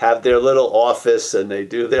Paul have their little office and they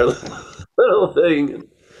do their little thing.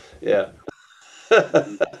 Yeah.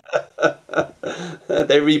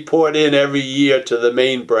 They report in every year to the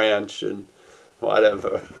main branch and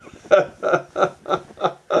whatever.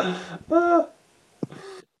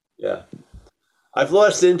 Yeah. I've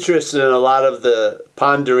lost interest in a lot of the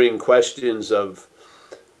pondering questions of,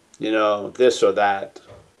 this or that.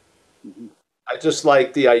 I just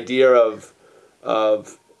like the idea of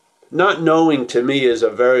not knowing. To me is a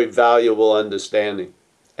very valuable understanding,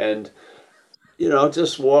 and you know,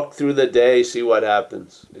 just walk through the day, see what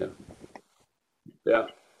happens. Yeah. Yeah.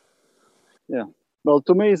 Yeah. Well,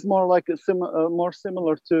 to me, it's more like more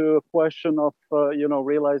similar to a question of, you know,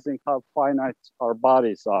 realizing how finite our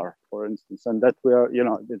bodies are, for instance, and that we are, you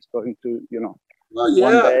know, it's going to, you know, Well, yeah.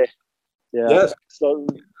 one day. Yeah. Yes. So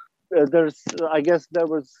I guess there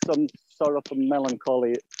was some sort of a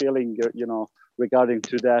melancholy feeling, you know, regarding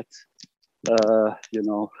to that,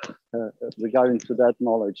 regarding to that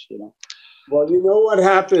knowledge, you know. Well, you know what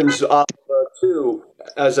happens, too,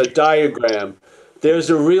 as a diagram. There's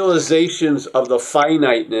a realization of the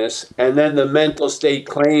finiteness, and then the mental state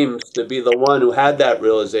claims to be the one who had that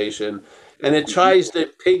realization, and it tries to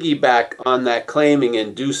piggyback on that claiming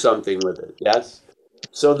and do something with it. Yes?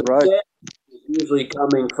 So the Right. is usually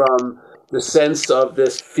coming from the sense of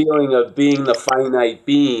this feeling of being the finite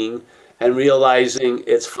being and realizing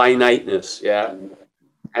its finiteness. Yeah?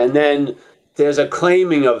 And then there's a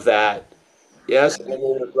claiming of that. Yes? And then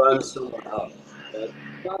it runs somewhere else. You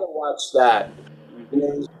gotta watch that.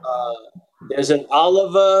 There's an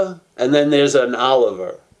Oliver, and then there's an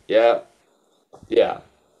Oliver. Yeah, yeah.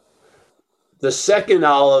 The second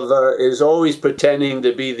Oliver is always pretending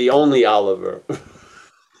to be the only Oliver,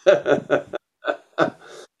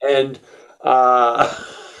 and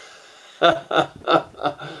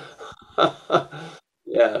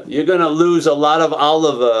yeah, you're gonna lose a lot of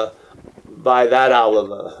Oliver by that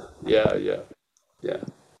Oliver. Yeah, yeah, yeah.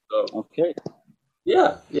 So, Okay.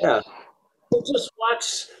 yeah, yeah. So just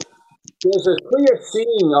watch. There's a clear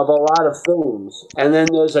seeing of a lot of things, and then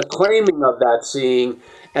there's a claiming of that seeing,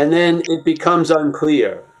 and then it becomes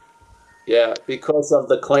unclear. Yeah, because of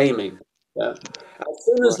the claiming. Yeah. As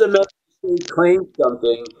soon as the meditation claims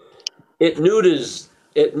something, it neuters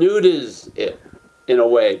it in a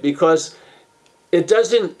way, because it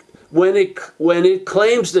doesn't when it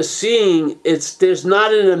claims the seeing, there's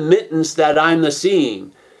not an admittance that I'm the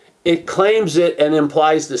seeing. It claims it and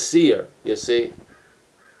implies the seer, you see.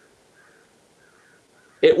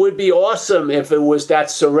 It would be awesome if it was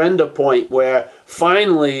that surrender point where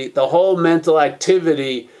finally the whole mental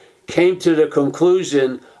activity came to the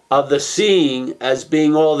conclusion of the seeing as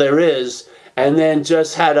being all there is, and then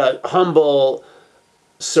just had a humble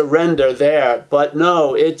surrender there. But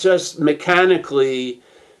no, it just mechanically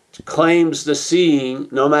claims the seeing,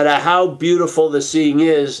 no matter how beautiful the seeing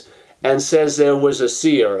is, and says there was a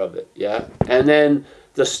seer of it. Yeah. And then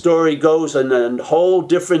the story goes in a whole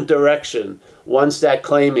different direction once that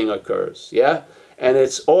claiming occurs. Yeah. And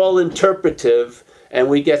it's all interpretive, and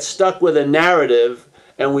we get stuck with a narrative,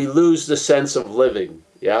 and we lose the sense of living.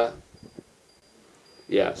 Yeah.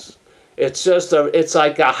 Yes. It's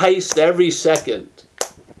like a heist every second.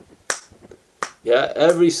 Yeah.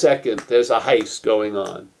 Every second there's a heist going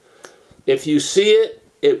on. If you see it,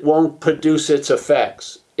 it won't produce its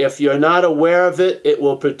effects. If you're not aware of it, it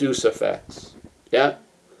will produce effects. Yeah.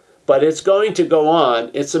 But it's going to go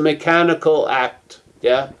on. It's a mechanical act.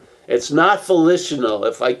 Yeah. It's not volitional.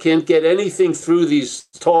 If I can't get anything through these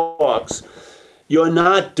talks, you're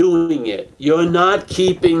not doing it. You're not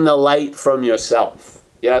keeping the light from yourself.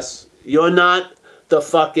 Yes. You're not the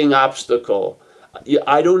fucking obstacle.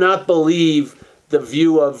 I do not believe the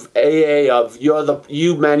view of AA of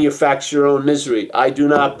you manufacture your own misery. I do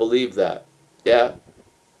not believe that. Yeah.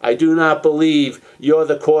 I do not believe you're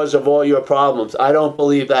the cause of all your problems. I don't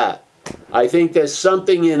believe that. I think there's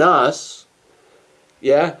something in us,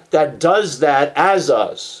 yeah, that does that as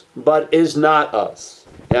us, but is not us.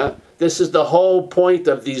 Yeah. This is the whole point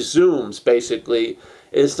of these Zooms, basically,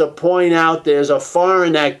 is to point out there's a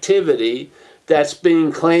foreign activity that's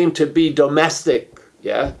being claimed to be domestic.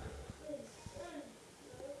 Yeah.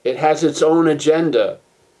 It has its own agenda.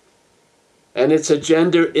 And its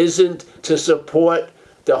agenda isn't to support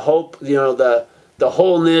the hope, the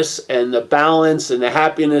wholeness and the balance and the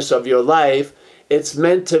happiness of your life. It's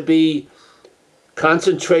meant to be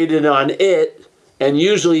concentrated on it, and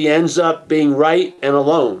usually ends up being right and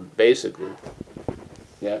alone, basically.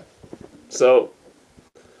 Yeah. So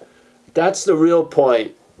that's the real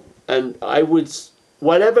point. And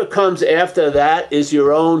whatever comes after that is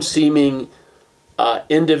your own seeming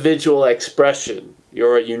individual expression.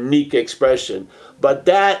 You're a unique expression. But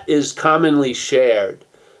that is commonly shared.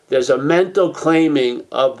 There's a mental claiming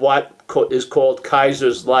of what is called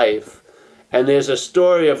Kaiser's life. And there's a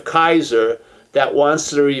story of Kaiser that wants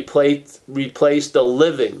to replace the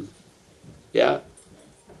living. Yeah.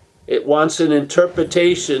 It wants an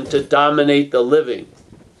interpretation to dominate the living.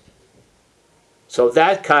 So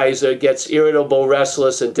that Kaiser gets irritable,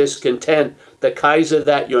 restless, and discontent, the Kaiser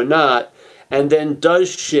that you're not, and then does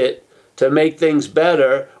shit to make things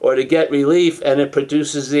better or to get relief, and it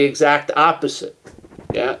produces the exact opposite.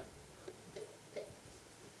 Yeah.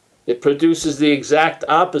 It produces the exact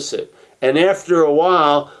opposite. And after a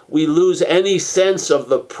while, we lose any sense of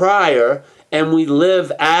the prior, and we live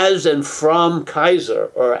as and from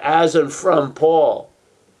Kaiser, or as and from Paul.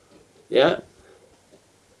 Yeah?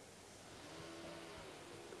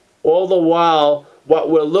 All the while, what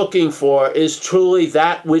we're looking for is truly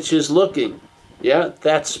that which is looking. Yeah?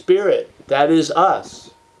 That spirit. That is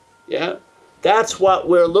us. Yeah? That's what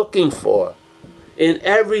we're looking for. In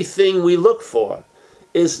everything we look for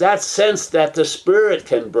is that sense that the spirit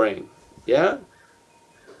can bring. Yeah?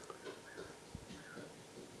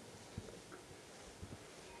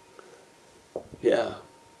 Yeah.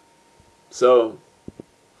 So,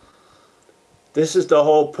 this is the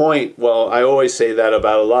whole point. Well, I always say that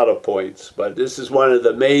about a lot of points, but this is one of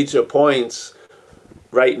the major points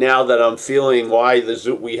right now that I'm feeling why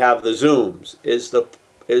we have the Zooms,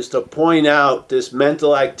 is to point out this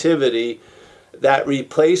mental activity that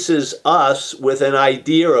replaces us with an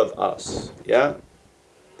idea of us. Yeah?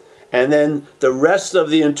 And then the rest of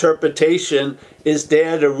the interpretation is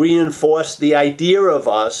there to reinforce the idea of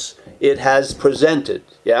us it has presented.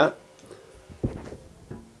 Yeah?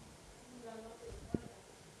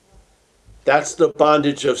 That's the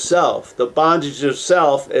bondage of self. The bondage of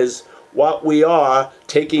self is what we are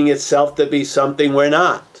taking itself to be something we're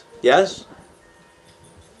not. Yes?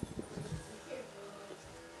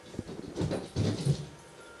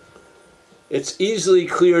 It's easily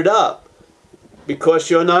cleared up because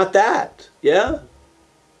you're not that. Yeah?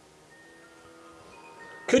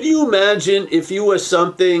 Could you imagine if you were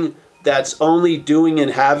something that's only doing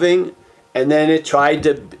and having, and then it tried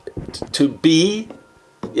to be?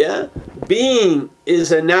 Yeah? Being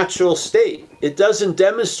is a natural state. It doesn't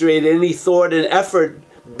demonstrate any thought and effort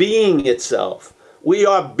being itself. We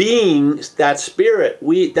are being that spirit.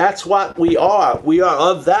 That's what we are. We are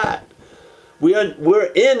of that.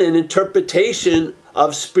 We're in an interpretation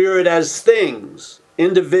of spirit as things,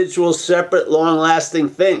 individual, separate, long-lasting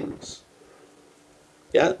things.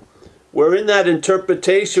 Yeah? We're in that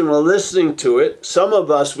interpretation, we're listening to it, some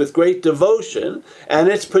of us with great devotion, and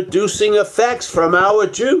it's producing effects from our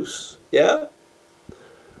juice. Yeah?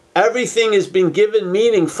 Everything has been given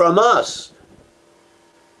meaning from us.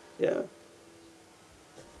 Yeah?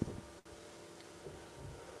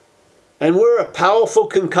 And we're a powerful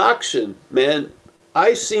concoction, man.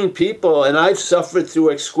 I've seen people, and I've suffered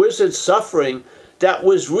through exquisite suffering that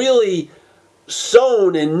was really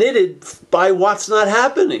sewn and knitted by what's not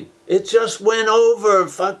happening. It just went over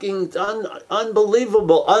fucking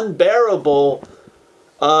unbelievable, unbearable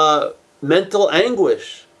mental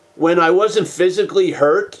anguish when I wasn't physically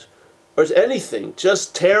hurt or anything,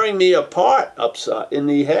 just tearing me apart upside in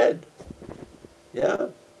the head. Yeah.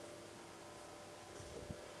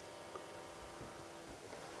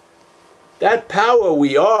 That power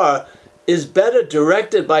we are is better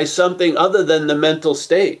directed by something other than the mental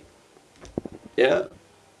state. Yeah.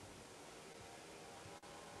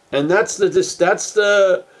 And that's perhaps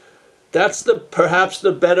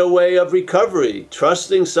the better way of recovery,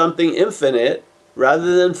 trusting something infinite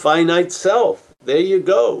rather than finite self. There you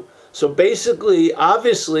go. So basically,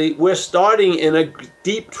 obviously, we're starting in a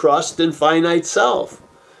deep trust in finite self.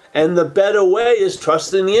 And the better way is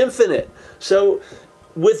trusting the infinite. So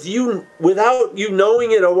without you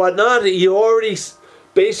knowing it or whatnot, he already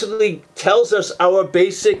basically tells us our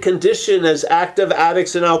basic condition as active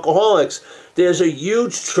addicts and alcoholics. There's a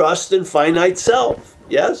huge trust in finite self.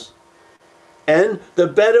 Yes? And the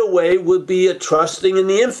better way would be a trusting in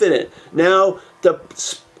the infinite. Now, the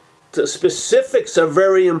specifics are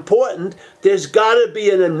very important. There's got to be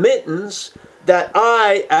an admittance that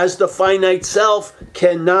I, as the finite self,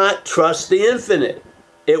 cannot trust the infinite.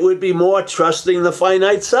 It would be more trusting the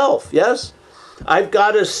finite self, yes? I've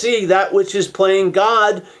got to see that which is playing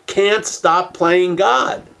God can't stop playing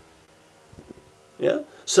God. Yeah?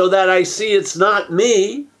 So that I see it's not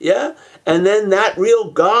me, yeah? And then that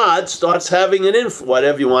real God starts having an influence,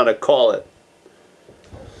 whatever you want to call it.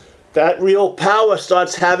 That real power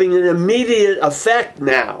starts having an immediate effect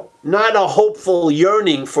now. Not a hopeful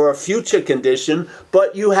yearning for a future condition,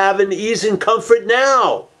 but you have an ease and comfort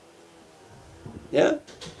now. Yeah?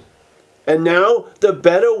 And now the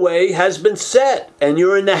better way has been set, and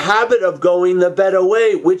you're in the habit of going the better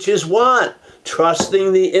way, which is what?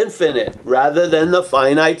 Trusting the infinite rather than the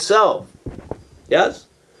finite self. Yes?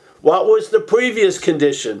 What was the previous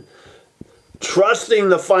condition? Trusting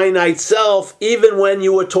the finite self even when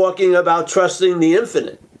you were talking about trusting the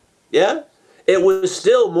infinite. Yeah? It was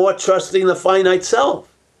still more trusting the finite self.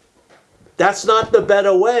 That's not the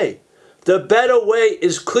better way. The better way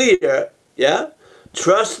is clear, yeah?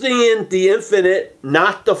 Trusting in the infinite,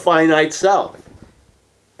 not the finite self.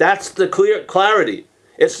 That's the clarity.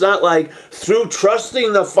 It's not like through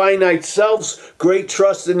trusting the finite self's great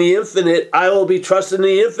trust in the infinite, I will be trusting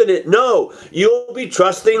the infinite. No, you'll be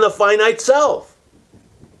trusting the finite self.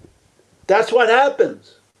 That's what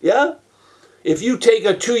happens. Yeah? If you take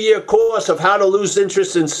a 2-year course of how to lose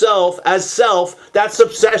interest in self as self, that's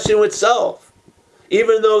obsession with self.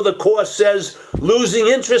 Even though the course says losing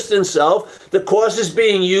interest in self, the course is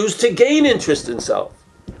being used to gain interest in self.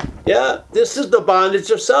 Yeah? This is the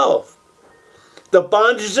bondage of self. The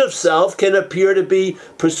bondage of self can appear to be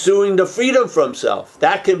pursuing the freedom from self.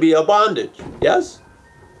 That can be a bondage. Yes?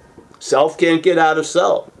 Self can't get out of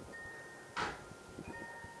self.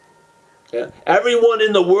 Yeah. Everyone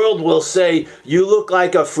in the world will say, you look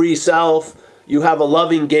like a free self, you have a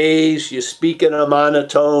loving gaze, you speak in a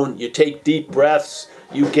monotone, you take deep breaths,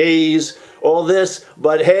 you gaze, all this.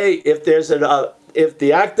 But hey, if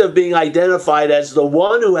the act of being identified as the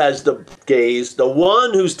one who has the gaze, the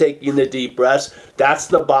one who's taking the deep breaths, that's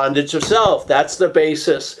the bondage of self. That's the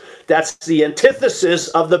basis. That's the antithesis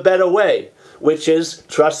of the better way, which is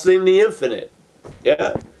trusting the infinite.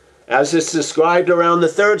 Yeah. As it's described around the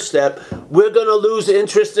third step, we're going to lose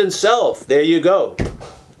interest in self. There you go.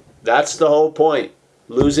 That's the whole point.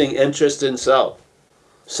 Losing interest in self.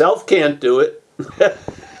 Self can't do it.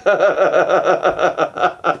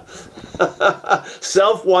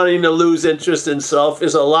 Self wanting to lose interest in self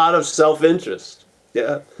is a lot of self-interest.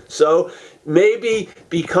 Yeah. So maybe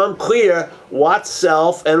become clear what's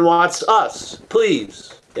self and what's us,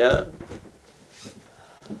 please. Yeah.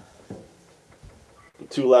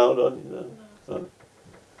 Too loud on you? No.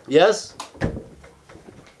 Yes?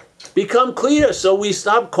 Become clear so we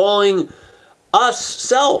stop calling us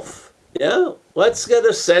self. Yeah? Let's get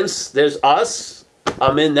a sense there's us.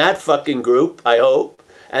 I'm in that fucking group, I hope.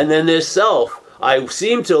 And then there's self. I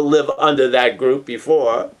seem to live under that group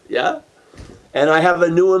before. Yeah? And I have a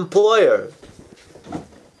new employer.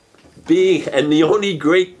 And the only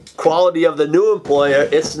great quality of the new employer,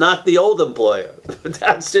 it's not the old employer.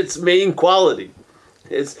 That's its main quality.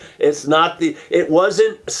 It's not the it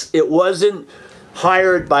wasn't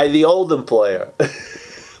hired by the old employer,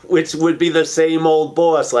 which would be the same old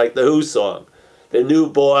boss like the Who song. The new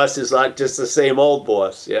boss is not just the same old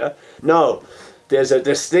boss. Yeah, no, there's a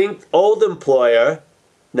distinct old employer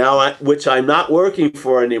now, which I'm not working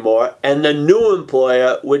for anymore, and the new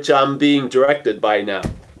employer, which I'm being directed by now.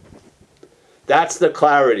 That's the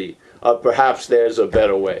clarity of perhaps there's a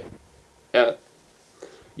better way. Yeah.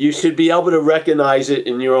 You should be able to recognize it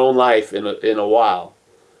in your own life in a while.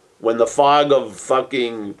 When the fog of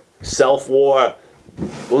fucking self-war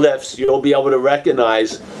lifts, you'll be able to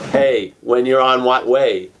recognize, hey, when you're on what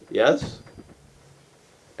way. Yes?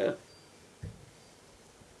 Yeah.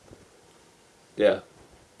 Yeah.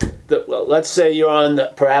 Well, let's say you're on,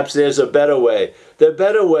 perhaps there's a better way. The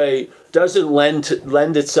better way doesn't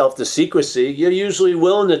lend itself to secrecy. You're usually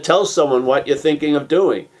willing to tell someone what you're thinking of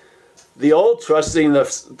doing. The old trusting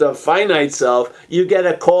the finite self, you get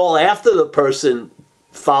a call after the person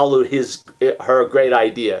followed her great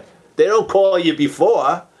idea. They don't call you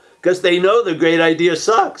before because they know the great idea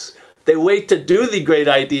sucks. They wait to do the great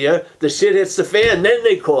idea, the shit hits the fan, then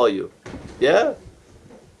they call you. Yeah?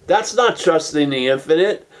 That's not trusting the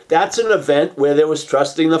infinite. That's an event where there was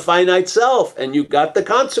trusting the finite self and you got the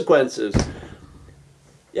consequences.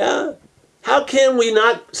 Yeah? How can we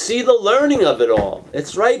not see the learning of it all?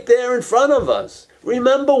 It's right there in front of us.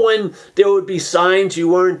 Remember when there would be signs you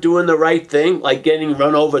weren't doing the right thing, like getting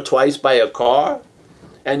run over twice by a car?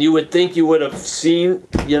 And you would think you would have seen,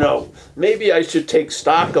 maybe I should take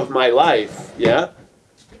stock of my life, yeah?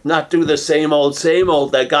 Not do the same old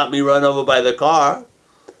that got me run over by the car.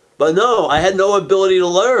 But no, I had no ability to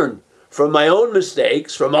learn from my own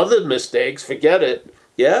mistakes, from other mistakes, forget it,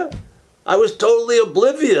 yeah? I was totally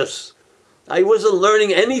oblivious. I wasn't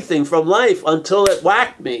learning anything from life until it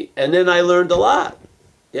whacked me, and then I learned a lot.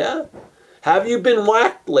 Yeah? Have you been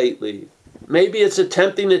whacked lately? Maybe it's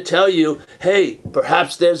attempting to tell you, hey,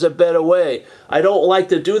 perhaps there's a better way. I don't like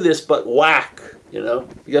to do this, but whack,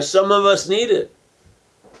 because some of us need it.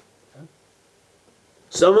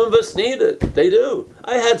 Some of us need it. They do.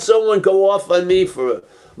 I had someone go off on me for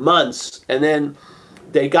months, and then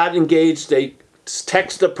they got engaged. They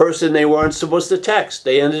text a person they weren't supposed to text.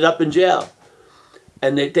 They ended up in jail.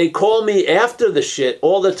 And they call me after the shit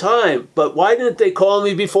all the time. But why didn't they call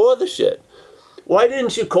me before the shit? Why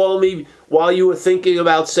didn't you call me while you were thinking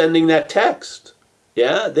about sending that text?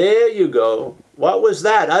 Yeah, there you go. What was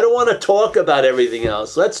that? I don't want to talk about everything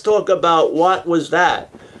else. Let's talk about what was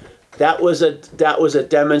that. That was a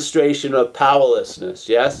demonstration of powerlessness,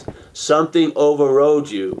 yes? Something overrode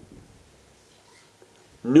you.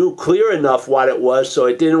 knew clear enough what it was, so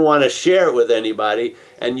it didn't want to share it with anybody,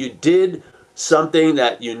 and you did something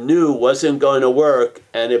that you knew wasn't going to work,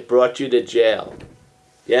 and it brought you to jail.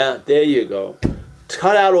 Yeah, there you go.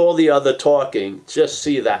 Cut out all the other talking. Just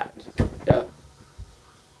see that. Yeah.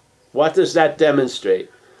 What does that demonstrate?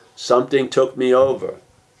 Something took me over.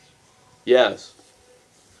 Yes.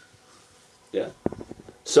 Yeah.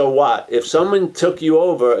 So what? If someone took you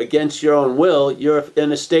over against your own will, you're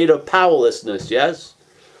in a state of powerlessness, yes?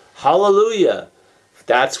 Hallelujah.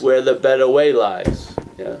 That's where the better way lies.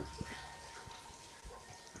 Yeah.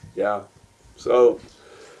 Yeah. So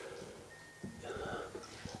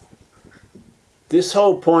this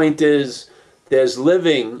whole point is there's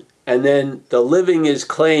living, and then the living is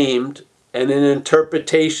claimed, and an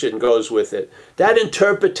interpretation goes with it. That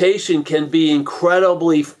interpretation can be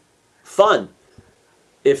incredibly fun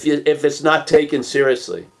if it's not taken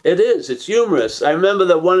seriously. It is. It's humorous. I remember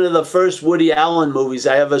that one of the first Woody Allen movies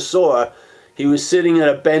I ever saw, he was sitting at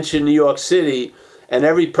a bench in New York City, and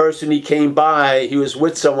every person he came by, he was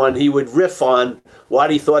with someone, he would riff on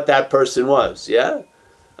what he thought that person was. Yeah?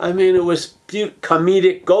 I mean, it was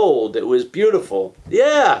comedic gold. It was beautiful.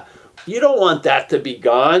 Yeah. You don't want that to be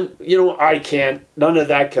gone. You know, I can't. None of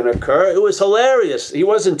that can occur. It was hilarious. He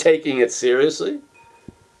wasn't taking it seriously.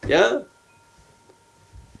 Yeah?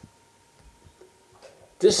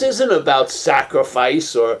 This isn't about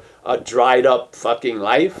sacrifice or a dried up fucking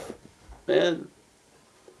life, man.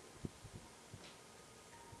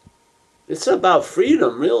 It's about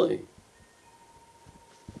freedom, really.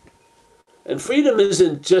 And freedom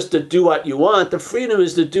isn't just to do what you want. The freedom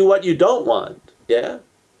is to do what you don't want. Yeah?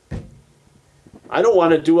 I don't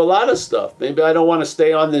want to do a lot of stuff. Maybe I don't want to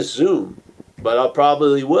stay on this Zoom, but I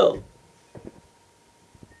probably will.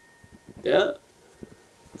 Yeah?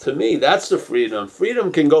 To me, that's the freedom.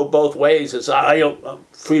 Freedom can go both ways. It's I'm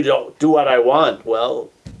free to do what I want. Well,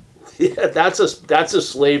 yeah, that's a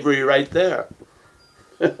slavery right there.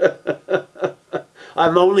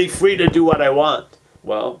 I'm only free to do what I want.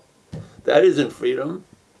 Well, that isn't freedom.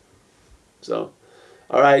 So,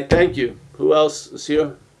 all right, thank you. Who else is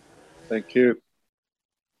here? Thank you.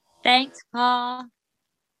 Thanks, Paul.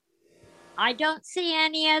 I don't see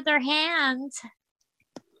any other hands.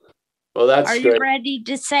 Well, that's Are great. you ready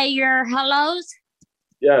to say your hellos?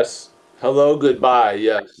 Yes. Hello, goodbye.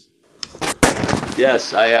 Yes.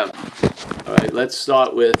 Yes, I am. All right, let's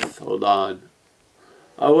start with, hold on.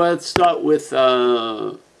 Let's start with,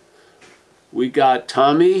 we got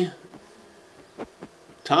Tommy.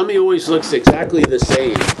 Tommy always looks exactly the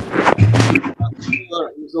same.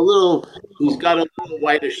 He's got a little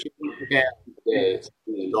whiter shade hair today. It's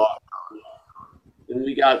dark. Then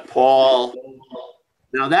we got Paul.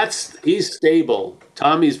 Now he's stable.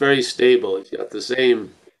 Tommy's very stable. He's got the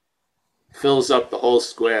same, fills up the whole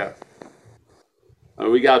square.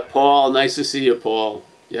 We got Paul. Nice to see you, Paul.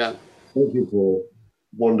 Yeah. Thank you, Paul.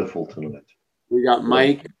 Wonderful tonight. We got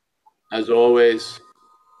Mike, as always.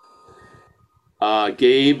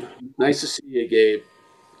 Gabe. Nice to see you, Gabe.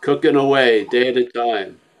 Cooking away, day at a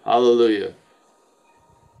time. Hallelujah.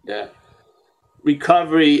 Yeah.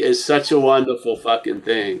 Recovery is such a wonderful fucking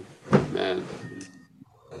thing, man.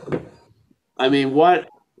 I mean, what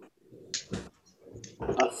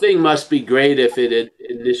a thing must be great if it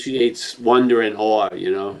initiates wonder and awe,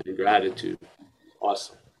 and gratitude.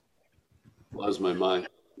 Awesome. Blows my mind.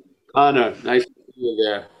 Connor, nice to see you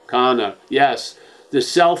there. Connor, yes, the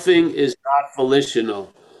selfing is not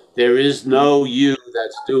volitional. There is no you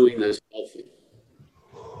that's doing the selfing.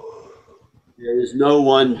 There is no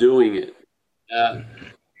one doing it.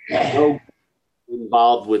 No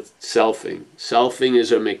involved with selfing. Selfing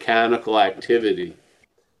is a mechanical activity.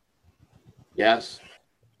 Yes?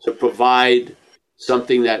 To provide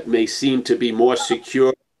something that may seem to be more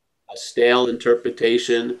secure, a stale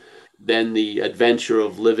interpretation than the adventure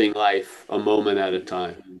of living life a moment at a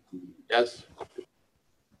time. Yes?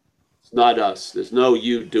 It's not us. There's no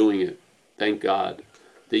you doing it. Thank God.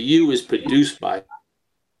 The you is produced by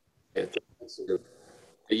it.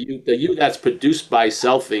 The you that's produced by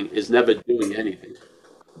selfing is never doing anything.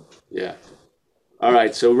 Yeah. All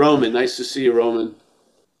right. So Roman, nice to see you, Roman.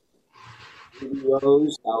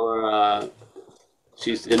 Rose,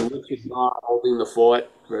 she's in Wichita holding the fort.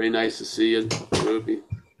 Very nice to see you, Ruby.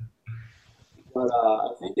 But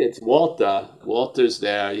I think it's Walter. Walter's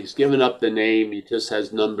there. He's given up the name. He just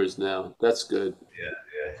has numbers now. That's good.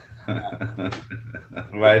 Yeah.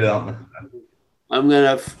 Right on. I'm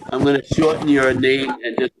gonna shorten your name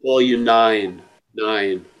and just call you 9.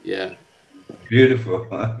 9. Yeah. Beautiful.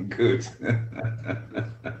 Good.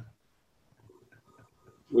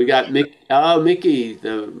 We got Mickey,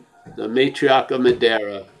 the matriarch of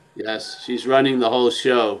Madeira. Yes, she's running the whole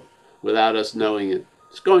show without us knowing it.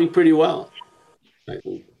 It's going pretty well. I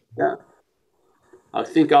think. Yeah. I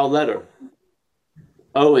think I'll let her.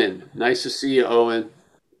 Owen, nice to see you, Owen.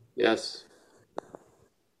 Yes.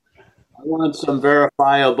 I want some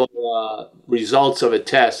verifiable results of a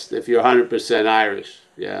test if you're 100% Irish.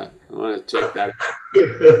 Yeah, I want to check that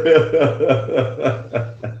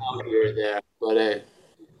out here there. But hey,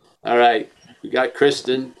 all right. We got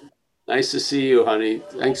Kristen. Nice to see you, honey.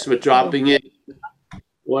 Thanks for dropping in.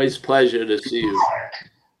 Always pleasure to see you.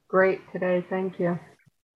 Great today, thank you.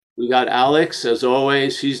 We got Alex, as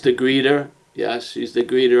always. She's the greeter. Yes, she's the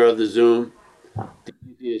greeter of the Zoom. The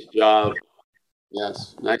easiest job.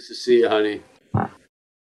 Yes, nice to see you, honey.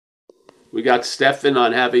 We got Stefan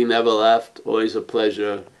on Having Never Left. Always a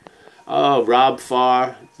pleasure. Oh, Rob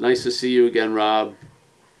Farr. Nice to see you again, Rob.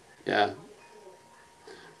 Yeah.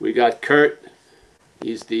 We got Kurt.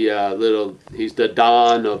 He's the he's the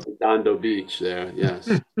Don of Redondo Beach there. Yes.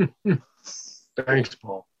 Thanks,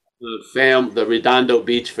 Paul. The Redondo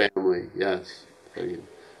Beach family. Yes.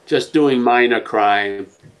 Just doing minor crime.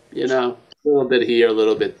 You know, a little bit here, a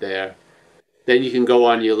little bit there. Then you can go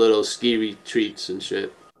on your little ski retreats and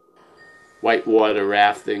shit. Whitewater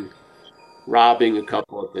rafting, robbing a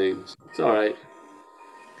couple of things. It's all right.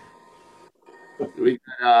 We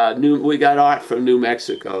got Art from New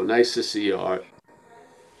Mexico. Nice to see you, Art.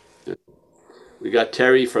 We got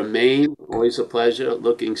Terry from Maine. Always a pleasure.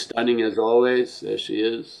 Looking stunning as always. There she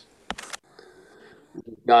is.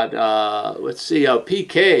 We got let's see,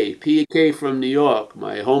 PK from New York,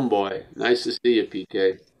 my homeboy. Nice to see you,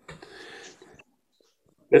 PK.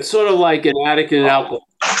 It's sort of like an addict in alcohol.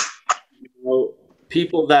 You know,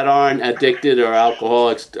 people that aren't addicted or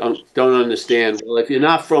alcoholics don't understand. Well, if you're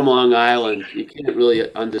not from Long Island, you can't really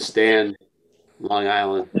understand Long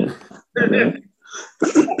Island.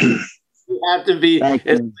 You have to be. It's like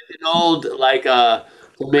an old tomato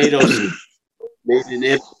made in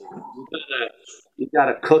it. You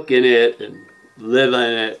gotta cook in it and live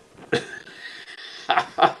in it.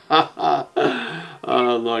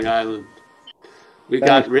 Oh, Long Island. We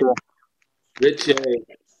got Rich A.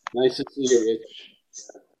 Nice to see you, Rich.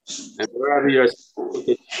 And wherever you're,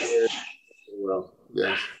 well,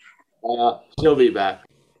 yes. She'll be back.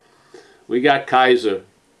 We got Kaiser.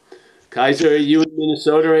 Kaiser, are you in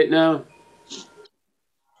Minnesota right now?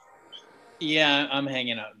 Yeah, I'm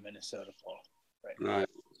hanging out in Minnesota, Paul. Right.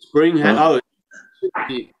 Spring, it should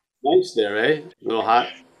be nice there, eh? A little hot.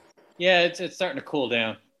 Yeah, it's starting to cool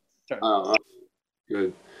down.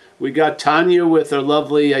 Good. We got Tanya with her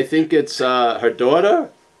lovely, I think it's her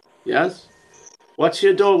daughter. Yes. What's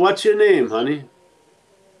your name, honey?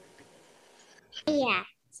 Yeah.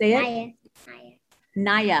 Say it.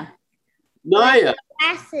 Naya. Naya.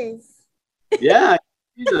 Glasses. Yeah, I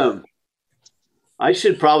see them. I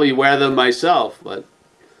should probably wear them myself, but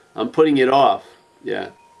I'm putting it off.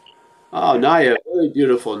 Yeah. Oh, Naya, very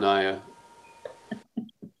beautiful, Naya.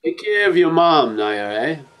 Take care of your mom,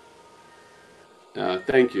 Naya, eh?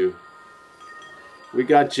 Thank you. We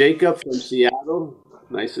got Jacob from Seattle.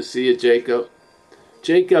 Nice to see you, Jacob.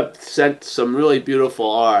 Jacob sent some really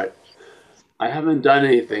beautiful art. I haven't done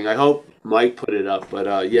anything. I hope Mike put it up,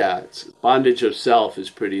 but yeah, Bondage of Self is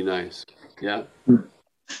pretty nice. Yeah.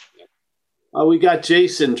 We got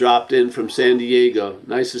Jason dropped in from San Diego.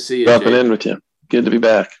 Nice to see you, Dropping Jason. in with you. Good to be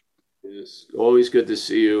back. Yes, always good to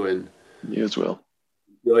see you, and you as well.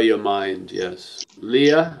 Enjoy your mind. Yes,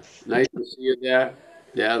 Leah, nice to see you there.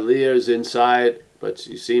 Yeah, Leah is inside, but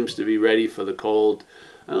she seems to be ready for the cold.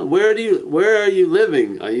 Where are you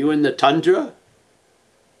living? Are you in the tundra?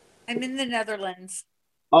 I'm in the Netherlands.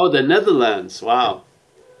 Oh, the Netherlands. Wow,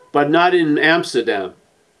 but not in Amsterdam.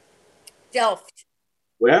 Delft.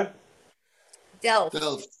 Where? Delft.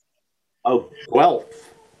 Oh,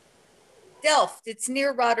 Guelph. Delft. It's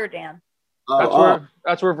near Rotterdam.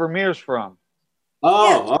 That's where Vermeer's from.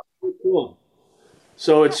 Oh, cool.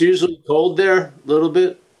 So it's usually cold there a little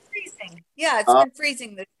bit? Freezing. Yeah, it's been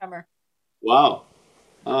freezing this summer. Wow.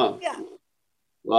 Oh. Yeah.